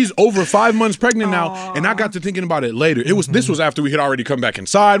 She's over 5 months pregnant now, and I got to thinking about it later. This was after we had already come back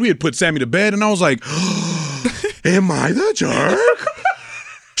inside. We had put Sammy to bed, and I was like, am I the jerk?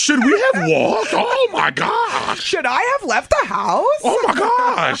 Should we have walked? Oh my gosh! Should I have left the house? Oh my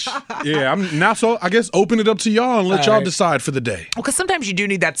gosh! Yeah, I'm now. So I guess open it up to y'all and let y'all decide for the day. Well, because sometimes you do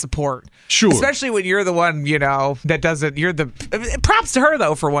need that support. Sure. Especially when you're the one, that doesn't. You're the. Props to her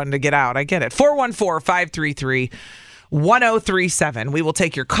though for wanting to get out. I get it. 414-533-1037. We will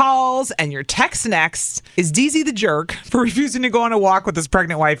take your calls and your texts next. Is DZ the jerk for refusing to go on a walk with his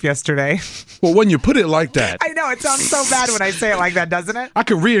pregnant wife yesterday? Well, when you put it like that. I know, it sounds so bad when I say it like that, doesn't it? I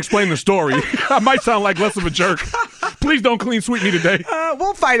could re-explain the story. I might sound like less of a jerk. Please don't clean sweep me today.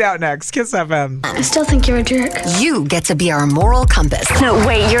 We'll find out next. Kiss FM. I still think you're a jerk. You get to be our moral compass. No,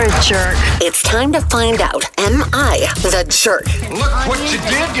 wait, you're a jerk. It's time to find out, am I the jerk? Look what you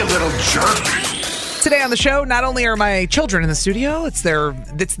did, you little jerk. Today on the show, not only are my children in the studio, it's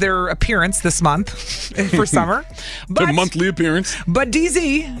their appearance this month for summer. Their monthly appearance. But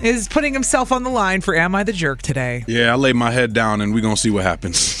DZ is putting himself on the line for Am I the Jerk today. Yeah, I laid my head down and we're going to see what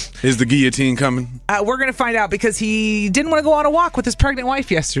happens. Is the guillotine coming? We're going to find out because he didn't want to go on a walk with his pregnant wife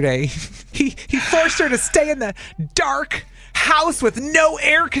yesterday. He forced her to stay in the dark house with no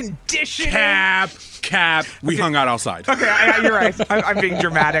air conditioning. Cap. We hung out outside. Okay, you're right. I'm being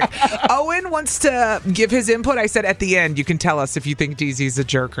dramatic. Owen wants to give his input. I said at the end, you can tell us if you think DZ's a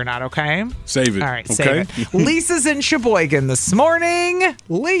jerk or not, okay? Save it. All right, save it. Lisa's in Sheboygan this morning.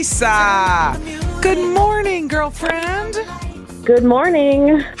 Lisa, good morning, girlfriend. Good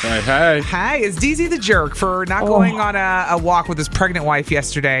morning. Hey. Hi, is DZ the jerk for not going on a walk with his pregnant wife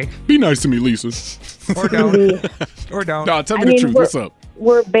yesterday? Be nice to me, Lisa. Or don't. Or don't. No, tell me the truth. What's up?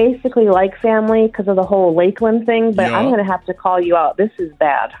 We're basically like family because of the whole Lakeland thing, but I'm going to have to call you out. This is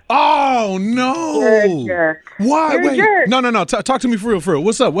bad. Oh, no. You're a jerk. Why? You're Wait. a jerk. No. Talk to me for real.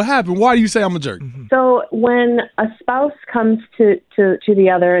 What's up? What happened? Why do you say I'm a jerk? So when a spouse comes to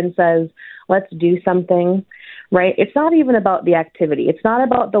the other and says, let's do something, right? It's not even about the activity. It's not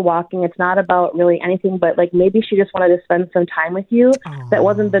about the walking. It's not about really anything, but like maybe she just wanted to spend some time with you. That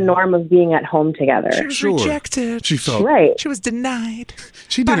wasn't the norm of being at home together. She was rejected. She felt right. She was denied.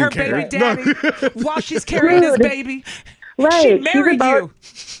 She by didn't her care. baby daddy while she's carrying his baby. Right. She married you.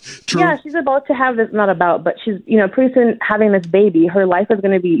 True. Yeah, she's about to have this, not about, but she's, pretty soon having this baby, her life is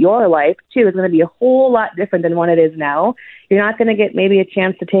going to be, your life too, is going to be a whole lot different than what it is now. You're not going to get maybe a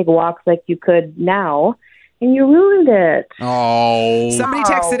chance to take walks like you could now. And you ruined it. Oh. Somebody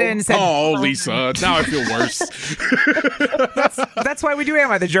texted in and said, oh, Lisa, now I feel worse. That's why we do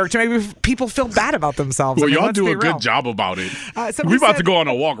Am I the Jerk, to make people feel bad about themselves. Well, I mean, y'all let's do be a real. good job about it. Somebody We about said- to go on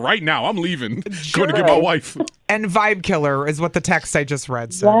a walk right now. I'm leaving. Going to get my wife. And vibe killer is what the text I just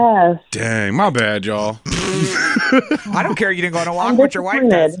read said. Yes. Dang, my bad, y'all. I don't care you didn't go on a walk, I'm but your wife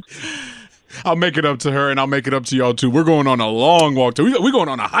does. I'll make it up to her, and I'll make it up to y'all, too. We're going on a long walk. We're going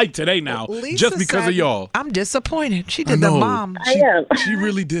on a hike today now, Lisa just because said, of y'all. I'm disappointed. She I did the know. mom. I am. She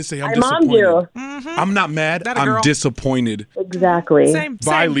really did say I'm I disappointed. mommed you. I'm not mad. That a I'm girl. disappointed. Exactly. Same.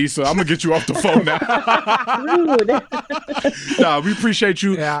 Bye, Lisa. I'm going to get you off the phone now. Rude. Nah, we appreciate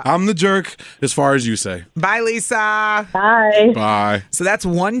you. Yeah. I'm the jerk as far as you say. Bye, Lisa. Bye. Bye. So that's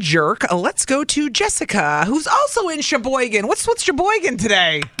one jerk. Let's go to Jessica, who's also in Sheboygan. What's Sheboygan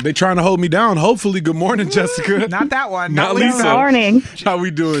today? They trying to hold me down. Hopefully, good morning, Jessica. Not that one. Not Lisa. Lisa. Good morning. How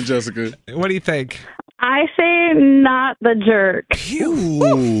we doing, Jessica? What do you think? I say not the jerk.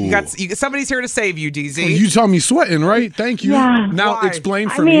 You somebody's here to save you, DZ. You saw me sweating, right? Thank you. Yeah. Now Why? explain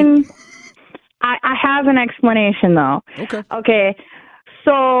for I mean, I have an explanation though. Okay. Okay.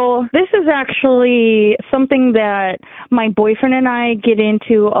 So this is actually something that my boyfriend and I get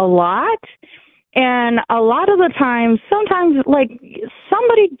into a lot. And a lot of the time, sometimes, like,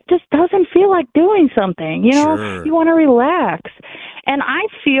 somebody just doesn't feel like doing something, you know? Sure. You want to relax. And I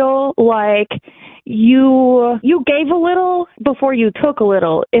feel like you gave a little before you took a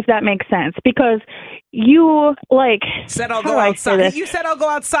little, if that makes sense. Because you, like... Said I'll go outside. You said I'll go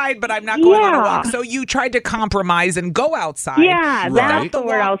outside, but I'm not going on a walk. So you tried to compromise and go outside. Yeah, that's the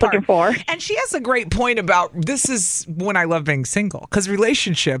word I was looking for. And she has a great point about, this is when I love being single. Because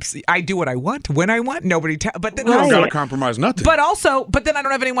relationships, I do what I want, when I want, nobody but then You don't got to compromise nothing. But then I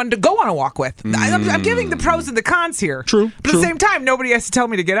don't have anyone to go on a walk with. I'm giving the pros and the cons here. True. But at the same time, nobody has to tell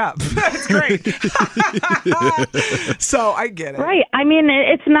me to get up. That's great. So I get it. Right. I mean,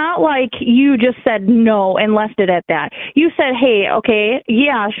 it's not like you just said no and left it at that. You said, hey, okay,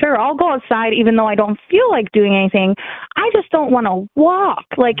 yeah, sure, I'll go outside even though I don't feel like doing anything. I just don't want to walk.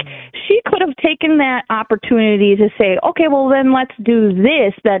 Like, she could have taken that opportunity to say, okay, well, then let's do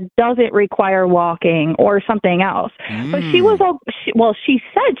this that doesn't require walking or something else. But she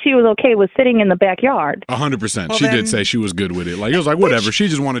said she was okay with sitting in the backyard. 100%. She did say she was good with it. Like, it was like, whatever. She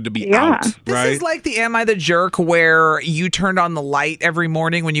just wanted to be out, right? This is like the Am I the Jerk where you turned on the light every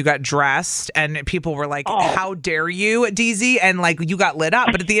morning when you got dressed and people were like, how dare you, DZ? And like, you got lit up.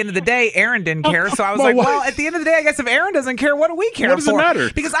 But at the end of the day, Erin didn't care. So I was well, at the end of the day, I guess if Erin doesn't care, what do we care for? What does it matter?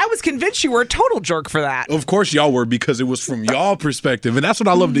 Because I was convinced you were a total jerk for that. Of course y'all were, because it was from y'all perspective. And that's what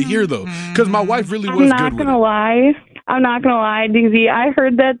I love to hear, though. Because my wife really was good with it. I'm not going to lie, DZ. I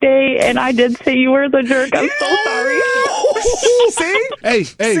heard that day, and I did say you were the jerk. I'm so sorry. See? Hey,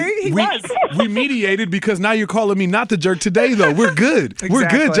 See? We mediated because now you're calling me not the jerk today, though. We're good. Exactly. We're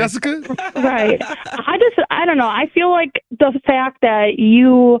good, Jessica. Right. I don't know. I feel like the fact that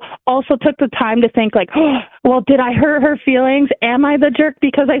you also took the time to think like, oh, well, did I hurt her feelings? Am I the jerk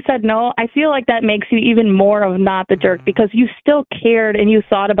because I said no? I feel like that makes you even more of not the jerk because you still cared and you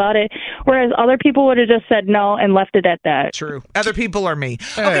thought about it, whereas other people would have just said no and left it at that. True. Other people are me.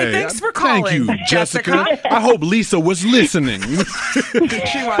 Okay, thanks for calling. Thank you, Jessica. I hope Lisa was listening.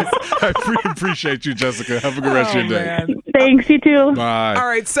 She was. I appreciate you, Jessica. Have a good rest of your day. Man. Thanks, you too. Bye. All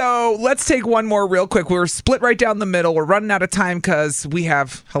right, so let's take one more real quick. We're split right down the middle. We're running out of time because we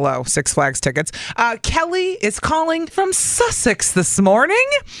have, Six Flags tickets. Kelly is calling from Sussex this morning.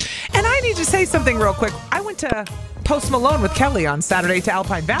 And I need to say something real quick. I went to Post Malone with Kelly on Saturday to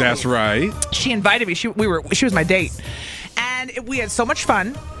Alpine Valley. That's right. She invited me. She was my date. And we had so much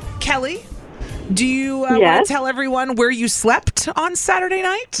fun. Kelly, do you want to tell everyone where you slept on Saturday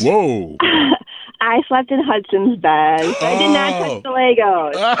night? Whoa. I slept in Hudson's bed. I did not touch the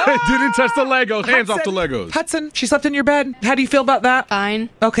Legos. I didn't touch the Legos. Hands off the Legos. Hudson, she slept in your bed. How do you feel about that?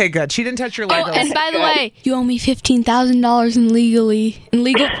 Fine. Okay, good. She didn't touch your Legos. Oh, and by the way, you owe me $15,000 in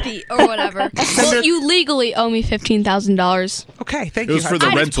legal fee or whatever. Well, you legally owe me $15,000. Okay, thank you. It was for the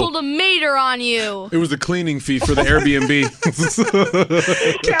rental. I just pulled a mater on you. It was the cleaning fee for the Airbnb.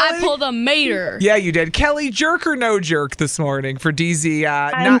 I pulled a mater. Yeah, you did. Kelly, jerk or no jerk this morning for DZ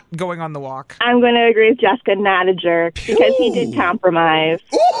not going on the walk? I'm going to agree with Jessica, not a jerk, because he did compromise.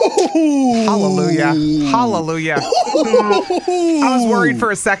 Ooh. Hallelujah. Hallelujah. I was worried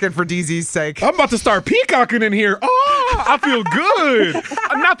for a second for DZ's sake. I'm about to start peacocking in here. Oh, I feel good.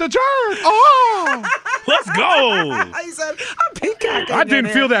 I'm not the jerk. Oh, let's go. He said, I'm peacocking. I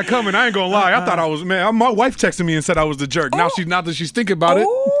didn't feel that coming. I ain't going to lie. I thought I was, man, my wife texted me and said I was the jerk. Now that she's thinking about it.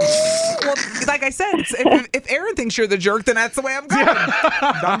 Well, like I said, if Erin thinks you're the jerk, then that's the way I'm going.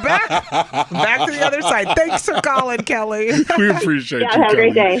 I'm back to the other side. Thanks for calling, Kelly. We appreciate you. Have a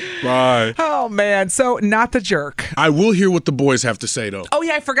great day. Bye. Oh, man. So, not the jerk. I will hear what the boys have to say, though. Oh,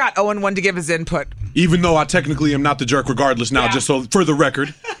 yeah, I forgot. Owen wanted to give his input. Even though I technically am not the jerk regardless now, just so for the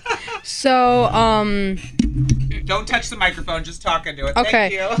record. So, Don't touch the microphone. Just talk into it.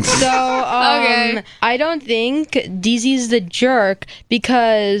 Okay. Thank you. So, I don't think DZ's the jerk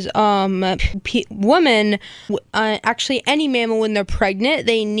because women, actually any mammal when they're pregnant,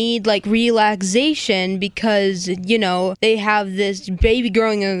 they need like relaxation because, they have this baby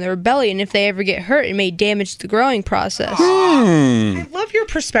growing in their belly, and if they ever get hurt, it may damage the growing process. I love your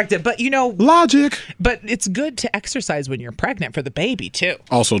perspective, but logic. But it's good to exercise when you're pregnant for the baby too.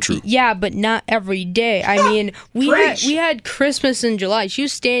 Also true. Yeah, but not every day. I mean, we had Christmas in July. She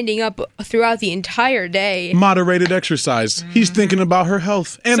was standing up throughout the entire day. Moderated exercise. He's thinking about her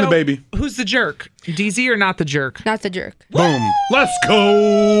health and the baby. Who's the jerk? DZ or not the jerk? Not the jerk. Boom. Let's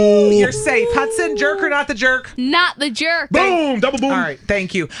go. You're safe. Hudson, jerk or not the jerk? Not the jerk. Boom. Double boom. All right.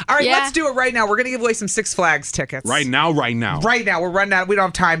 Thank you. All right. Yeah. Let's do it right now. We're going to give away some Six Flags tickets. Right now. Right now. We're running out. We don't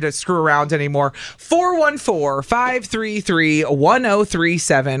have time to screw around anymore.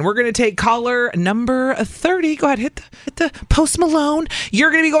 414-533-1037. We're going to take caller number 30. Go ahead. Hit the Post Malone. You're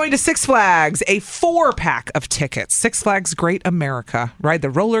going to be going to Six Flags, a 4-pack of tickets. Six Flags Great America. Ride the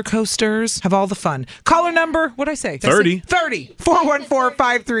roller coasters. Have all the fun. Caller number, what'd I say? 30.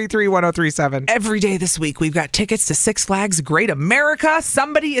 414-533-1037. Every day this week, we've got tickets to Six Flags Great America.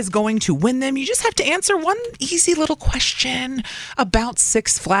 Somebody is going to win them. You just have to answer one easy little question about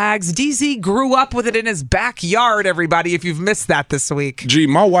Six Flags. DZ grew up with it in his backyard, everybody, if you've missed that this week. Gee,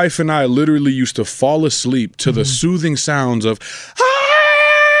 my wife and I literally used to fall asleep to the soothing sounds of...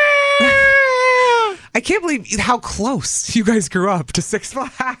 I can't believe how close you guys grew up to Six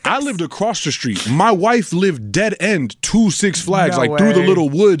Flags. I lived across the street. My wife lived dead end to Six Flags, No through the way. little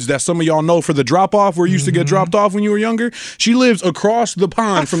woods that some of y'all know for the drop-off where you used to get dropped off when you were younger. She lives across the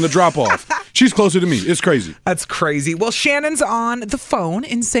pond from the drop-off. She's closer to me. It's crazy. That's crazy. Well, Shannon's on the phone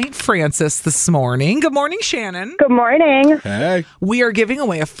in St. Francis this morning. Good morning, Shannon. Good morning. Hey. We are giving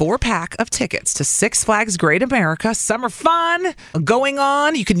away a 4-pack of tickets to Six Flags Great America. Summer fun going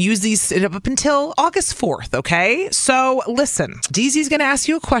on. You can use these up until August 4th, okay? So listen, DZ's going to ask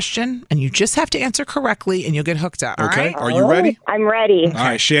you a question, and you just have to answer correctly, and you'll get hooked up, all Okay. right? Are you ready? I'm ready. All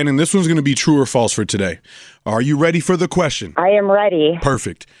right, Shannon, this one's going to be true or false for today. Are you ready for the question? I am ready.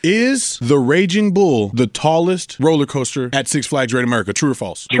 Perfect. Is the Raging Bull the tallest roller coaster at Six Flags Great America? True or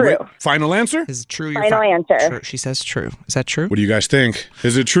false? True. Final answer? Is it true? Final answer. True. She says true. Is that true? What do you guys think?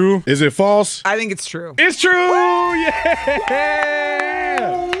 Is it true? Is it false? I think it's true. It's true! Yeah!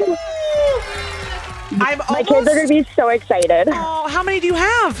 My kids are going to be so excited. Oh, how many do you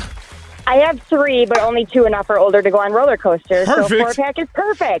have? I have 3, but only 2 and up are older to go on roller coasters. Perfect. So 4-pack is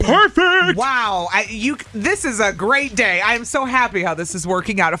perfect. Perfect! Wow. This is a great day. I am so happy how this is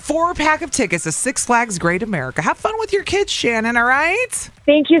working out. A 4-pack of tickets to Six Flags Great America. Have fun with your kids, Shannon, all right?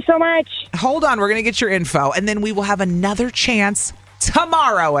 Thank you so much. Hold on. We're going to get your info, and then we will have another chance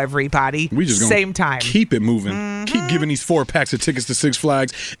tomorrow, everybody. We just gonna same time. keep it moving. Keep giving these 4-packs of tickets to Six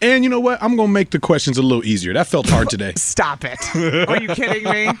Flags. And you know what? I'm going to make the questions a little easier. That felt hard today. Stop it. Are you kidding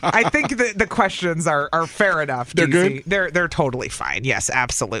me? I think the questions are fair enough. They're DZ. good? They're totally fine. Yes,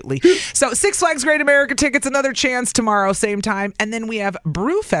 absolutely. So Six Flags Great America tickets, another chance tomorrow, same time. And then we have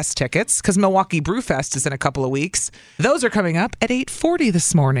Brewfest tickets, because Milwaukee Brewfest is in a couple of weeks. Those are coming up at 8:40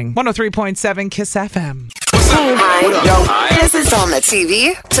 this morning. 103.7 KISS FM. Hi. This is on the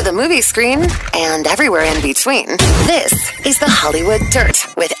TV, to the movie screen, and everywhere in between. This is the Hollywood Dirt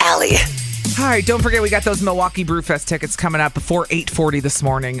with Allie. All right, don't forget we got those Milwaukee Brewfest tickets coming up before 8:40 this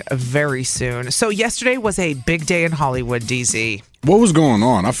morning, very soon. So yesterday was a big day in Hollywood, DZ. What was going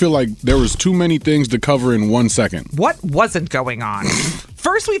on? I feel like there was too many things to cover in 1 second. What wasn't going on?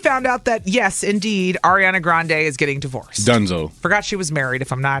 First, we found out that, yes, indeed, Ariana Grande is getting divorced. Dunzo. Forgot she was married,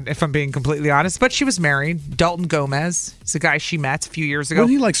 if I'm being completely honest. But she was married. Dalton Gomez is a guy she met a few years ago.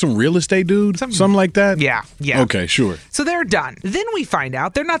 Wasn't he like some real estate dude? Something like that? Yeah. Okay, sure. So they're done. Then we find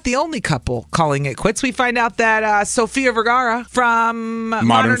out they're not the only couple calling it quits. We find out that Sofia Vergara from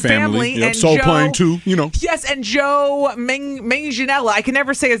Modern Family Yep, and Soul Joe, Plane too, you know. Yes, and Joe Manganiello. I can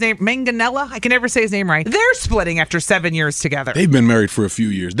never say his name. Manganella? I can never say his name right. They're splitting after 7 years together. They've been married for a few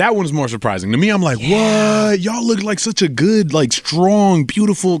years. That one's more surprising. To me, I'm like, what? Y'all look like such a good, like, strong,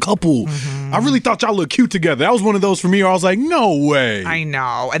 beautiful couple. I really thought y'all looked cute together. That was one of those for me where I was like, no way. I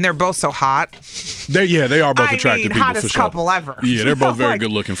know. And they're both so hot. They are both attractive people hottest for sure. couple ever. Yeah, they're both very Like,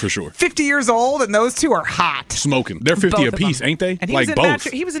 good looking for sure. 50 years old, and those two are hot. Smoking. They're 50 Both of apiece, them. ain't they? And he like was in both.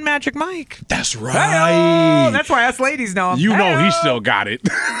 He was in Magic Mike. That's right. Hey-oh! That's why us ladies know him. You know he Hey-oh! still got it.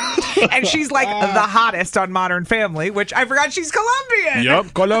 And she's like the hottest on Modern Family, which I forgot she's Colombian.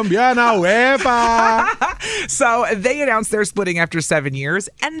 Yup, Colombiana, wepa. So they announced they're splitting after 7 years.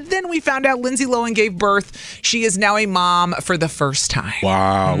 And then we found out Lindsay Lohan gave birth. She is now a mom for the first time.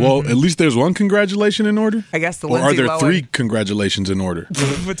 Wow. Well, at least there's one congratulation in order. I guess the Or Lindsay are there Lohan. 3 congratulations in order?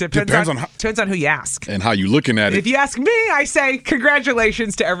 Depends on who you ask. And how you looking at it. If you ask me, I say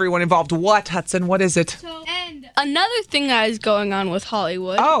congratulations to everyone involved. What, Hudson? What is it? And another thing that is going on with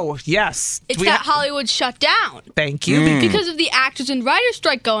Hollywood. Oh, yes. It's that Hollywood shut down. Thank you. Because of the actors and writers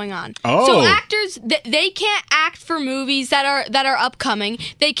strike going on. Oh. So actors, they can't act for movies that are upcoming.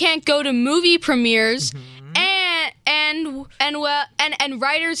 They can't go to movie premieres. And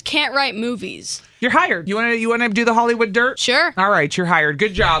writers can't write movies. You're hired. You want to do the Hollywood Dirt? Sure. All right, you're hired.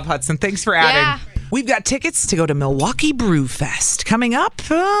 Good job, Hudson. Thanks for adding. Yeah. We've got tickets to go to Milwaukee Brew Fest coming up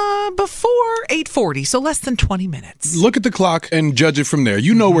before 8:40, so less than 20 minutes. Look at the clock and judge it from there.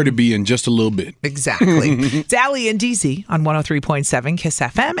 You know where to be in just a little bit. Exactly. It's Allie and DZ on 103.7 KISS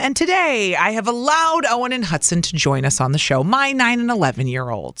FM, and today I have allowed Owen and Hudson to join us on the show, my 9 and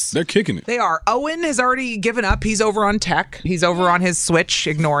 11-year-olds. They're kicking it. They are. Owen has already given up. He's over on tech. He's over on his Switch,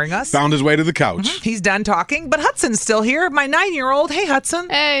 ignoring us. Found his way to the couch. He's done talking, but Hudson's still here, my 9-year-old. Hey, Hudson.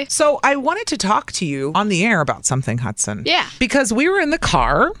 Hey. So I wanted to talk to you on the air about something, Hudson. Yeah. Because we were in the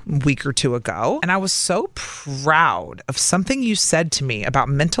car a week or two ago, and I was so proud of something you said to me about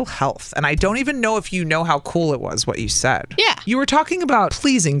mental health. And I don't even know if you know how cool it was what you said. Yeah. You were talking about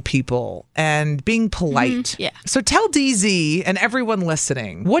pleasing people and being polite. Yeah. So tell DZ and everyone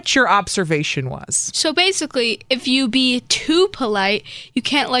listening what your observation was. So basically, if you be too polite, you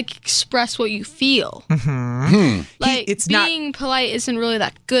can't express what you feel. Being polite isn't really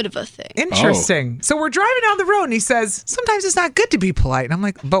that good of a thing. Interesting. So we're driving down the road and he says, sometimes it's not good to be polite. And I'm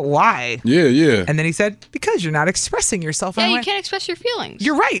like, but why? Yeah. And then he said, because you're not expressing yourself. Yeah, And I you went, can't express your feelings.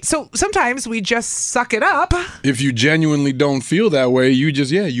 You're right. So sometimes we just suck it up. If you genuinely don't feel that way, you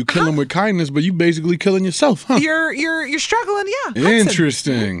just, you kill them with kindness, but you basically killing yourself, huh? You're struggling, yeah.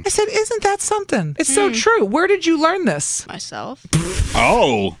 Interesting. I said, isn't that something? It's so true. Where did you learn this? Myself.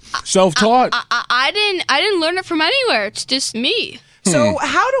 Oh, self-taught. I didn't learn it from anywhere. It's just me. So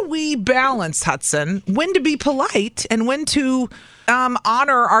how do we balance, Hudson, when to be polite and when to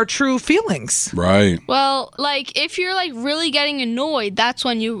honor our true feelings? Right. Well, if you're really getting annoyed, that's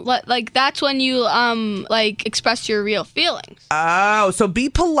when you express your real feelings. Oh, so be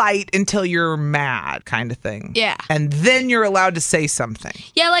polite until you're mad, kind of thing. Yeah. And then you're allowed to say something.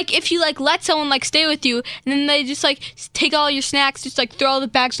 Yeah, if you let someone stay with you and then they just take all your snacks, just throw all the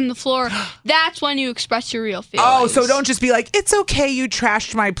bags on the floor, that's when you express your real feelings. Oh, so don't just be like, it's okay you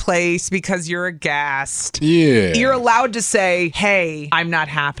trashed my place because you're a guest. Yeah. You're allowed to say, hey, I'm not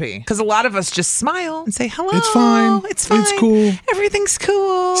happy. Because a lot of us just smile and say, hello. It's fine. It's fine. It's cool. Everything's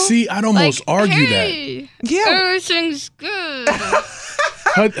cool. See, I'd almost argue hey, that. Yeah. Everything's good.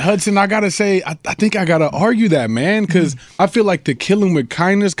 Hudson, I gotta say, I think I gotta argue that, man, because I feel like the killing with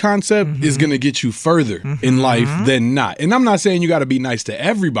kindness concept is gonna get you further in life than not. And I'm not saying you gotta be nice to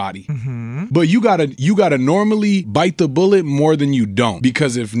everybody, but you gotta normally bite the bullet more than you don't,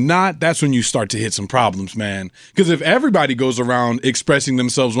 because if not, that's when you start to hit some problems, man. Because if everybody goes around expressing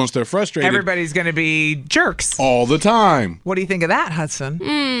themselves once they're frustrated, everybody's gonna be jerks all the time. What do you think of that, Hudson?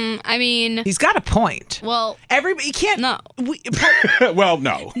 I mean, he's got a point. Well, everybody can't. No. Well,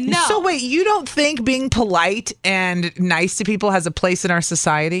 no. So wait, you don't think being polite and nice to people has a place in our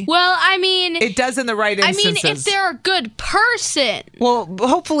society? Well, I mean, it does in the right instances. I mean, if they're a good person. Well,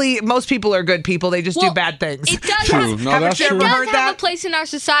 hopefully most people are good people. They just do bad things. It does. True. No, that's true. It does have a place in our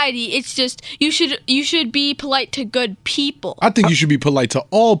society. It's just you should be polite to good people. I think you should be polite to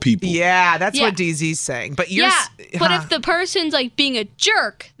all people. Yeah, that's what DZ's saying. But you're but if the person's being a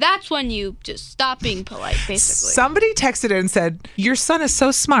jerk, that's when you just stop being polite, basically. Somebody texted in and said, your son is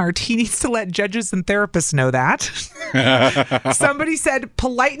so smart, he needs to let judges and therapists know that. Somebody said,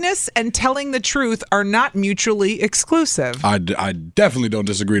 politeness and telling the truth are not mutually exclusive. I definitely don't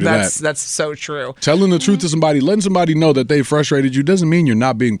disagree to that. That's so true. Telling the truth to somebody, letting somebody know that they frustrated you doesn't mean you're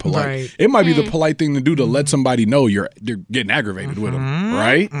not being polite. Right. It might be the polite thing to do to let somebody know you're getting aggravated with them,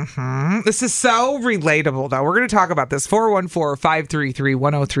 right? This is so relatable, though. We're going to talk about this.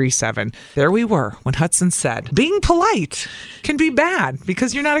 414-533-1037. There we were when Hudson said, being polite can be bad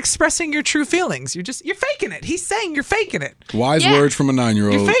because you're not expressing your true feelings. You're faking it. He's saying you're faking it. Wise words from a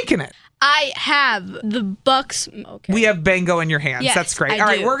 9-year-old. You're faking it. I have the Bucks. Okay. We have Bango in your hands. Yes, that's great. I All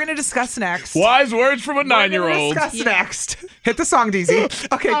right, do. we're going to discuss next. Wise words from a 9-year-old. We're going to discuss next. Hit the song,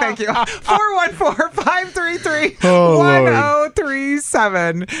 DZ. Okay, thank you.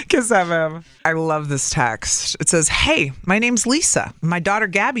 414-533-1037. Kiss FM. I love this text. It says, hey, my name's Lisa. My daughter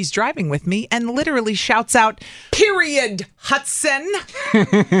Gabby's driving with me and literally shouts out, period, Hudson.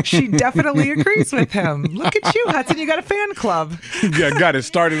 She definitely agrees with him. Look at you, Hudson. You got a fan club. Yeah, got it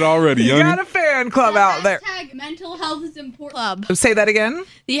started already, You got a fan club out there. Hashtag mental health is important club. Say that again.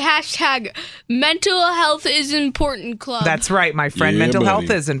 The hashtag mental health is important club. That's right, my friend. Yeah, Mental buddy. health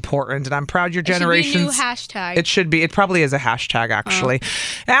is important, and I'm proud your It should be a generation's. new hashtag. It should be. It probably is a hashtag, actually.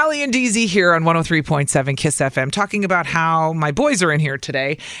 Allie and DZ here on 103.7 KISS FM talking about how my boys are in here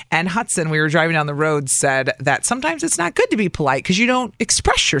today. And Hudson, we were driving down the road, said that sometimes it's not good to be polite because you don't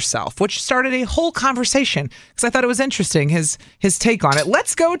express yourself, which started a whole conversation because I thought it was interesting, his take on it.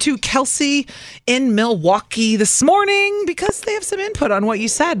 Let's go to Kelsey in Milwaukee this morning because they have some input on what you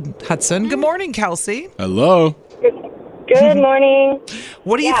said, Hudson. Good morning, Kelsey. Hello. Good morning.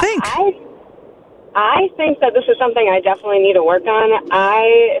 What do you think? I think that this is something I definitely need to work on.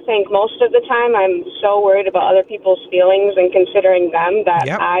 I think most of the time I'm so worried about other people's feelings and considering them that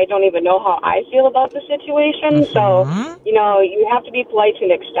I don't even know how I feel about the situation. So, you know, you have to be polite to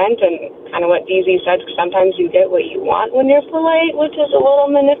an extent, and kind of what DZ said, sometimes you get what you want when you're polite, which is a little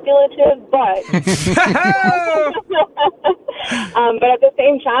manipulative, but but at the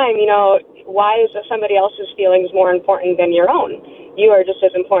same time, you know, why is somebody else's feelings more important than your own? You are just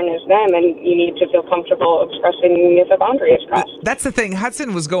as important as them, and you need to feel comfortable expressing if a boundary is crossed. That's the thing.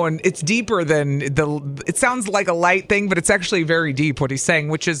 Hudson was going, it's deeper than it sounds like a light thing, but it's actually very deep what he's saying,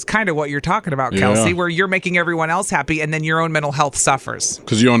 which is kind of what you're talking about, Kelsey, where you're making everyone else happy and then your own mental health suffers.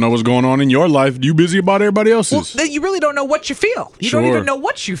 Because you don't know what's going on in your life. You busy about everybody else's. Well, you really don't know what you feel. You don't even know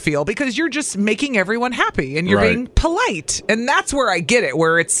what you feel because you're just making everyone happy and you're being polite. And that's where I get it,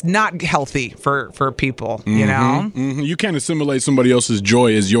 where it's not healthy for people, you know? You can't assimilate somebody else's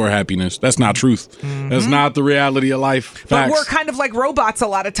joy as your happiness. That's not truth. That's not the reality of life. But we're kind of like robots a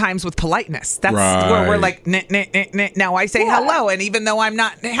lot of times with politeness. That's where we're like, now I say hello, and even though I'm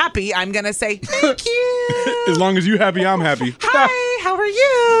not happy, I'm going to say thank you. As long as you're happy, I'm happy. Hi, how are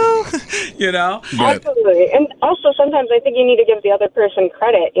you? You know? Absolutely. And also sometimes I think you need to give the other person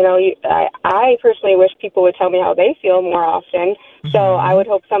credit. You know, I personally wish people would tell me how they feel more often. So I would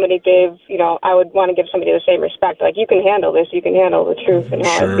hope somebody gave, you know, I would want to give somebody the same respect. Like, you can handle this. You can handle the truth and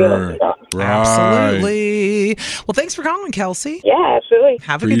how I feel. Absolutely. Well, thanks for calling, Kelsey. Yeah, absolutely.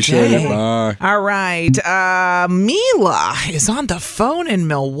 Have a good day. Bye. All right. Mila is on the phone in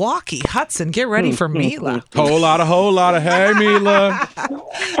Milwaukee. Hudson, get ready for Mila. Whole lot of. Hey, Mila.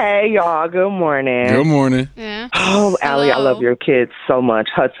 Hey, y'all. Good morning. Good morning. Yeah. Oh, Allie, I love your kids so much.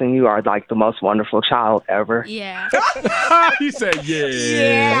 Hudson, you are like the most wonderful child ever. Yeah. He said, yeah.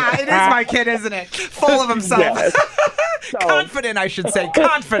 Yeah, it is my kid, isn't it? Full of himself. Yes. Confident, I should say.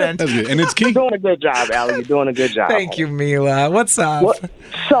 Confident. That's good. And it's key. You're doing a good job, Allie. You're doing a good job. Thank you, Mila. What's up?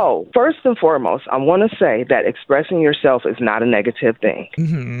 So, first and foremost, I want to say that expressing yourself is not a negative thing.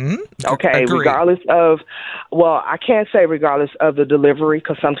 Okay, Agreed. regardless of, well, I can't say regardless of the delivery,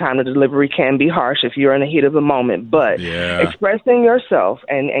 because sometimes the delivery can be harsh if you're in the heat of the moment, but expressing yourself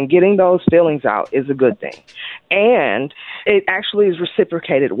and getting those feelings out is a good thing. And it actually is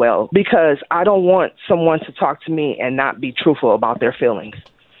reciprocated well, because I don't want someone to talk to me and not be truthful about their feelings.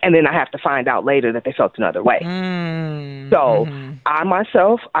 And then I have to find out later that they felt another way. So I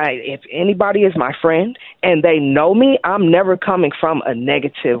myself, if anybody is my friend and they know me, I'm never coming from a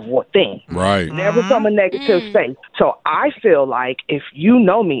negative thing. Right. Never from a negative space. So I feel like if you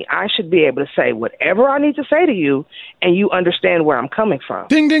know me, I should be able to say whatever I need to say to you, and you understand where I'm coming from.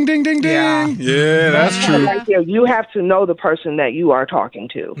 Ding, ding, ding, ding, ding. Yeah, that's true. Right there, you have to know the person that you are talking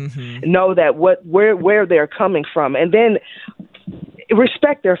to. Know that where they're coming from, and then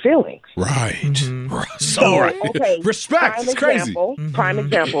respect their feelings. Right. So, right. Okay, Respect. It's crazy. Prime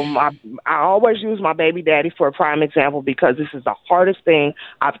example. I always use my baby daddy for a prime example, because this is the hardest thing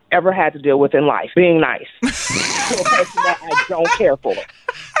I've ever had to deal with in life. Being nice to a person that I don't care for.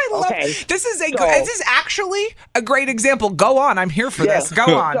 I love this. Is this is actually a great example. Go on. I'm here for this.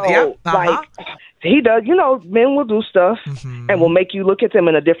 Go on. So, like, he does, you know, men will do stuff and will make you look at them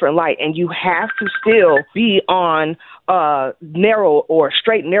in a different light, and you have to still be on narrow or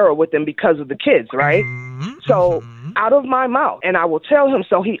straight narrow with them because of the kids, right? So out of my mouth, and I will tell him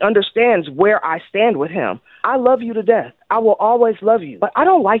so he understands where I stand with him. I love you to death. I will always love you, but I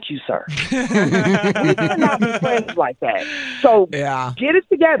don't like you, sir. We cannot be friends like that. So get it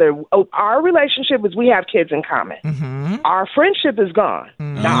together. Our relationship is we have kids in common. Our friendship is gone.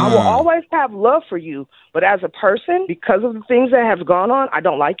 Now, I will always have love for you, but as a person, because of the things that have gone on, I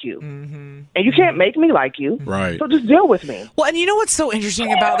don't like you. And you can't make me like you. Right. So just deal with me. Well, and you know what's so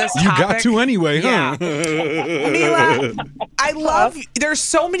interesting about this topic? You got to anyway, huh? Mila, I love, there's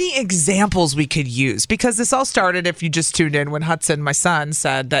so many examples we could use, because this all started, if you just tuned in, when Hudson, my son,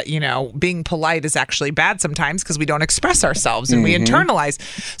 said that, you know, being polite is actually bad sometimes because we don't express ourselves and we internalize.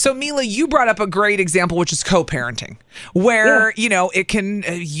 So, Mila, you brought up a great example, which is co-parenting, where, you know, it can,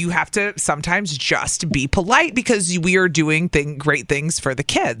 you have to sometimes just be polite because we are doing great things for the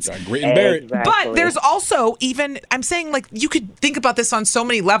kids. Grit and bear it. But there's also even, I'm saying, like, you could think about this on so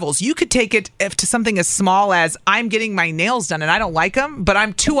many levels. You could take it to something as small as I'm getting my nails done and I don't like them, but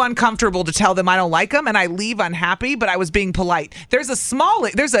I'm too uncomfortable to tell them I don't like them, and I leave unhappy, but I was being polite. There's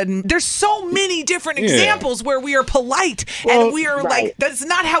so many different examples where we are polite and we are like, that's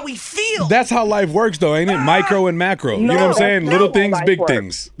not how we feel. That's how life works, though, ain't it? Micro and macro. You know what I'm saying? Little things, big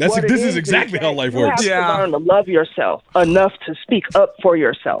things. This is exactly how life works. You have to learn to love yourself enough to speak up for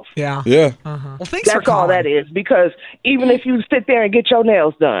yourself. Yeah. Yeah. Well, thanks for That's all calling. that is. Because even if you sit there and get your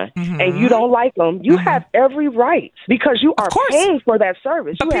nails done and you don't like them, you have every right, because you are paying for that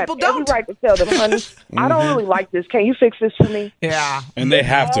service. But you people have every don't. right to tell them, honey, I don't really like this. Can you fix this for me? Yeah. And they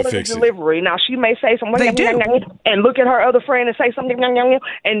have to fix it. Delivery. Now, she may say something They do. and look at her other friend and say something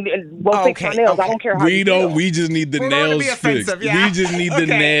and won't fix her nails. I don't care how you feel. We just need the nails fixed. Yeah. We just need the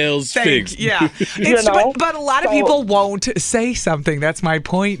nails fixed. Yeah. But a lot of people won't say something. That's my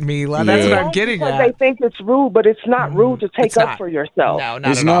point, Mila. That's what I'm getting because at. they think it's rude, but it's not rude to take up for yourself. No,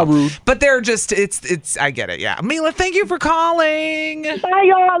 not It's at not all. rude. But they're just, it's, I get it, yeah. Mila, thank you for calling. Bye,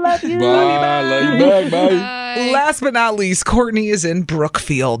 y'all. Love you. Bye. Love you back. Bye. Last but not least, Courtney is in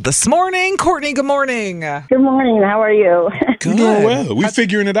Brookfield this morning. Courtney, good morning. Good morning. How are you? Good. Doing well. We're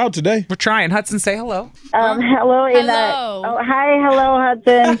figuring it out today. We're trying. Hudson, say hello. Hello. Hi. Hello,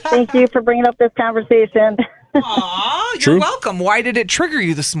 Hudson. Thank you for bringing up this conversation. Aw, you're welcome. Why did it trigger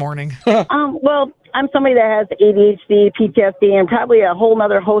you this morning? Well, I'm somebody that has ADHD, PTSD, and probably a whole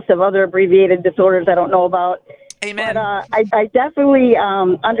other host of other abbreviated disorders I don't know about. Amen. But I definitely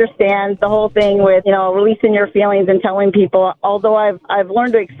understand the whole thing with, releasing your feelings and telling people, although I've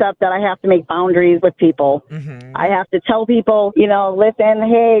learned to accept that I have to make boundaries with people. Mm-hmm. I have to tell people, listen,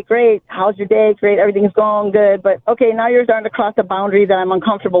 hey, great, how's your day? Great, everything's going good. But, okay, now you're starting to cross a boundary that I'm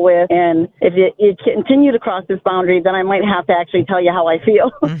uncomfortable with. And if you continue to cross this boundary, then I might have to actually tell you how I feel.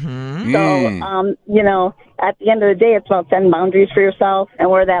 Mm-hmm. So, at the end of the day, it's about setting boundaries for yourself and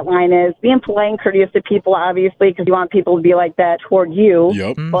where that line is. Being polite and courteous to people, obviously, because you want people to be like that toward you.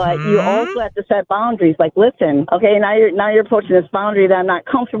 Yep. But you also have to set boundaries. Like, listen, okay, now you're approaching this boundary that I'm not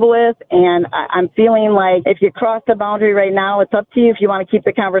comfortable with, and I'm feeling like if you cross the boundary right now, it's up to you if you want to keep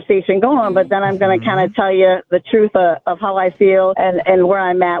the conversation going. But then I'm going to kind of tell you the truth of how I feel and where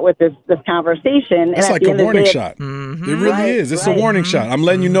I'm at with this conversation. It's and like a warning shot. It really is. It's a warning shot. I'm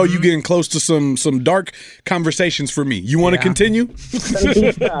letting you know you're getting close to some dark conversations for me. You want to continue? Some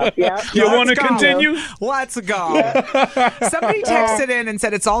deep stuff, yeah. You want to continue? Let's go. Somebody texted in and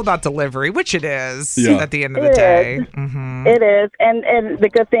said it's all about delivery, which it is at the end of the day. Mm-hmm. It is. And the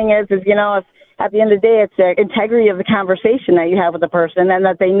good thing is if at the end of the day, it's the integrity of the conversation that you have with the person, and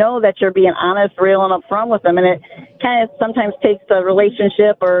that they know that you're being honest, real, and upfront with them. And it kind of sometimes takes the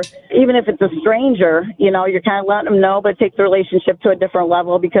relationship, or even if it's a stranger, you're kind of letting them know, but it takes the relationship to a different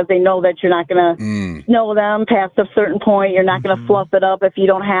level because they know that you're not going to know them past a certain point. You're not going to fluff it up if you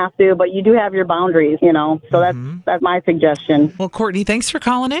don't have to, but you do have your boundaries, So that's my suggestion. Well, Courtney, thanks for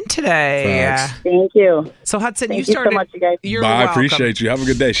calling in today. Thank you. So, Hudson, Thank you started. so much, you guys. You're Bye, I welcome. appreciate you. Have a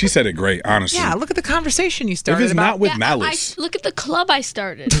good day. She said it great, honestly. Yeah, look at the conversation you started. If it's not with malice. Look at the club I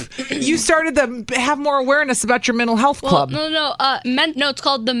started. You started the have more awareness about your mental health club. No. No, it's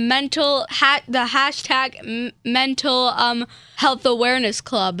called the hashtag mental health awareness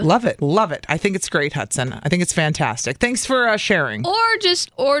club. Love it. I think it's great, Hudson. I think it's fantastic. Thanks for sharing. Or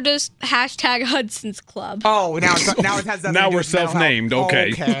just hashtag Hudson's Club. Oh, now it has nothing Now to do we're with mental self-named. health.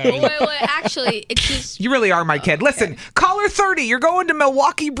 Okay. Wait. Actually, it's just. You really are my kid. Listen, caller 30, you're going to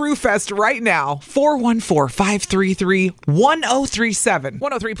Milwaukee Brewfest right now. 414-533-1037.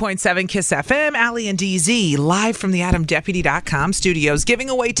 103.7 KISS FM. Allie and DZ live from the AdamDeputy.com studios, giving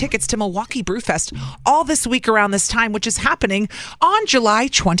away tickets to Milwaukee Brewfest all this week around this time, which is happening on July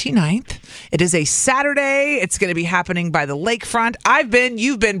 29th. It is a Saturday. It's going to be happening by the lakefront.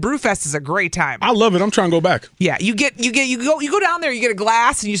 You've been. Brewfest is a great time. I love it. I'm trying to go back. Yeah, you go down there, you get a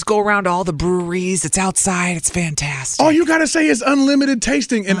glass, and you just go around all the breweries. It's outside. It's fantastic. All you got to say is unlimited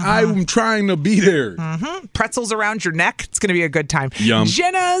tasting, and I'm trying to be there. Mm-hmm. Pretzels around your neck. It's going to be a good time. Yum.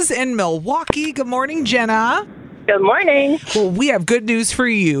 Jenna's in Milwaukee. Good morning, Jenna. Good morning. Well, we have good news for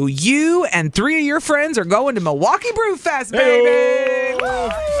you. You and 3 of your friends are going to Milwaukee Brewfest, baby. Woo!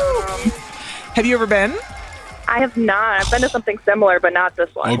 Have you ever been? I have not. I've been to something similar, but not this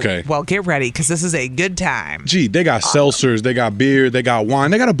one. Okay. Well, get ready, because this is a good time. Gee, they got seltzers, they got beer, they got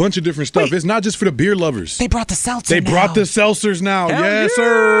wine, they got a bunch of different stuff. It's not just for the beer lovers. They brought the seltzer. They brought the seltzers now. Hell yes, yeah,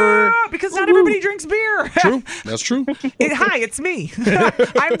 sir. Because not everybody drinks beer. True. That's true. Hi, it's me.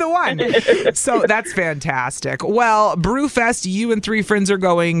 I'm the one. So that's fantastic. Well, Brewfest, you and 3 friends are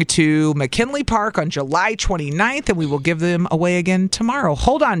going to McKinley Park on July 29th, and we will give them away again tomorrow.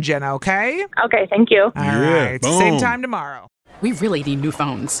 Hold on, Jenna, okay? Okay, thank you. All right. Boom. Same time tomorrow. We really need new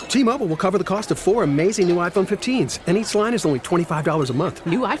phones. T-Mobile will cover the cost of 4 amazing new iPhone 15s, and each line is only $25 a month.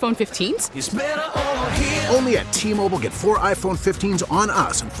 New iPhone 15s? It's better over here. Only at T-Mobile, get 4 iPhone 15s on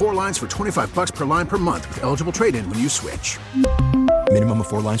us and 4 lines for $25 per line per month with eligible trade-in when you switch. Minimum of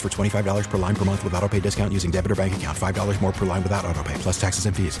 4 lines for $25 per line per month with autopay discount using debit or bank account. $5 more per line without autopay, plus taxes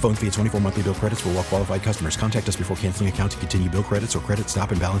and fees. Phone fee at 24 monthly bill credits for well-qualified customers. Contact us before canceling account to continue bill credits or credit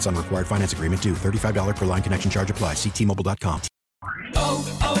stop and balance on required finance agreement due. $35 per line connection charge applies. See T-Mobile.com.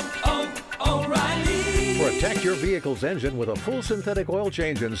 O'Reilly. Protect your vehicle's engine with a full synthetic oil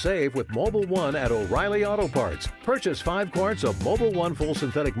change and save with Mobile One at O'Reilly Auto Parts. Purchase 5 quarts of Mobile One full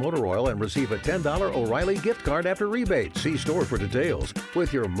synthetic motor oil and receive a $10 O'Reilly gift card after rebate. See store for details.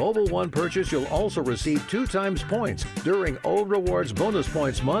 With your Mobile One purchase, you'll also receive 2 times points during O Rewards Bonus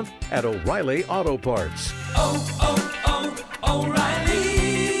Points Month at O'Reilly Auto Parts. O'Reilly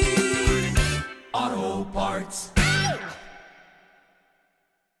Auto Parts.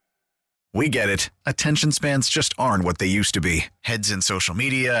 We get it. Attention spans just aren't what they used to be. Heads in social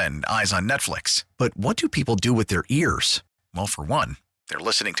media and eyes on Netflix. But what do people do with their ears? Well, for one, they're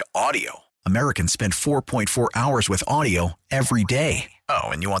listening to audio. Americans spend 4.4 hours with audio every day. Oh,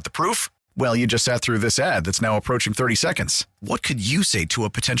 and you want the proof? Well, you just sat through this ad that's now approaching 30 seconds. What could you say to a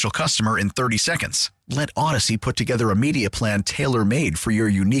potential customer in 30 seconds? Let Odyssey put together a media plan tailor-made for your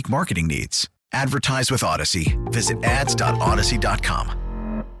unique marketing needs. Advertise with Odyssey. Visit ads.odyssey.com.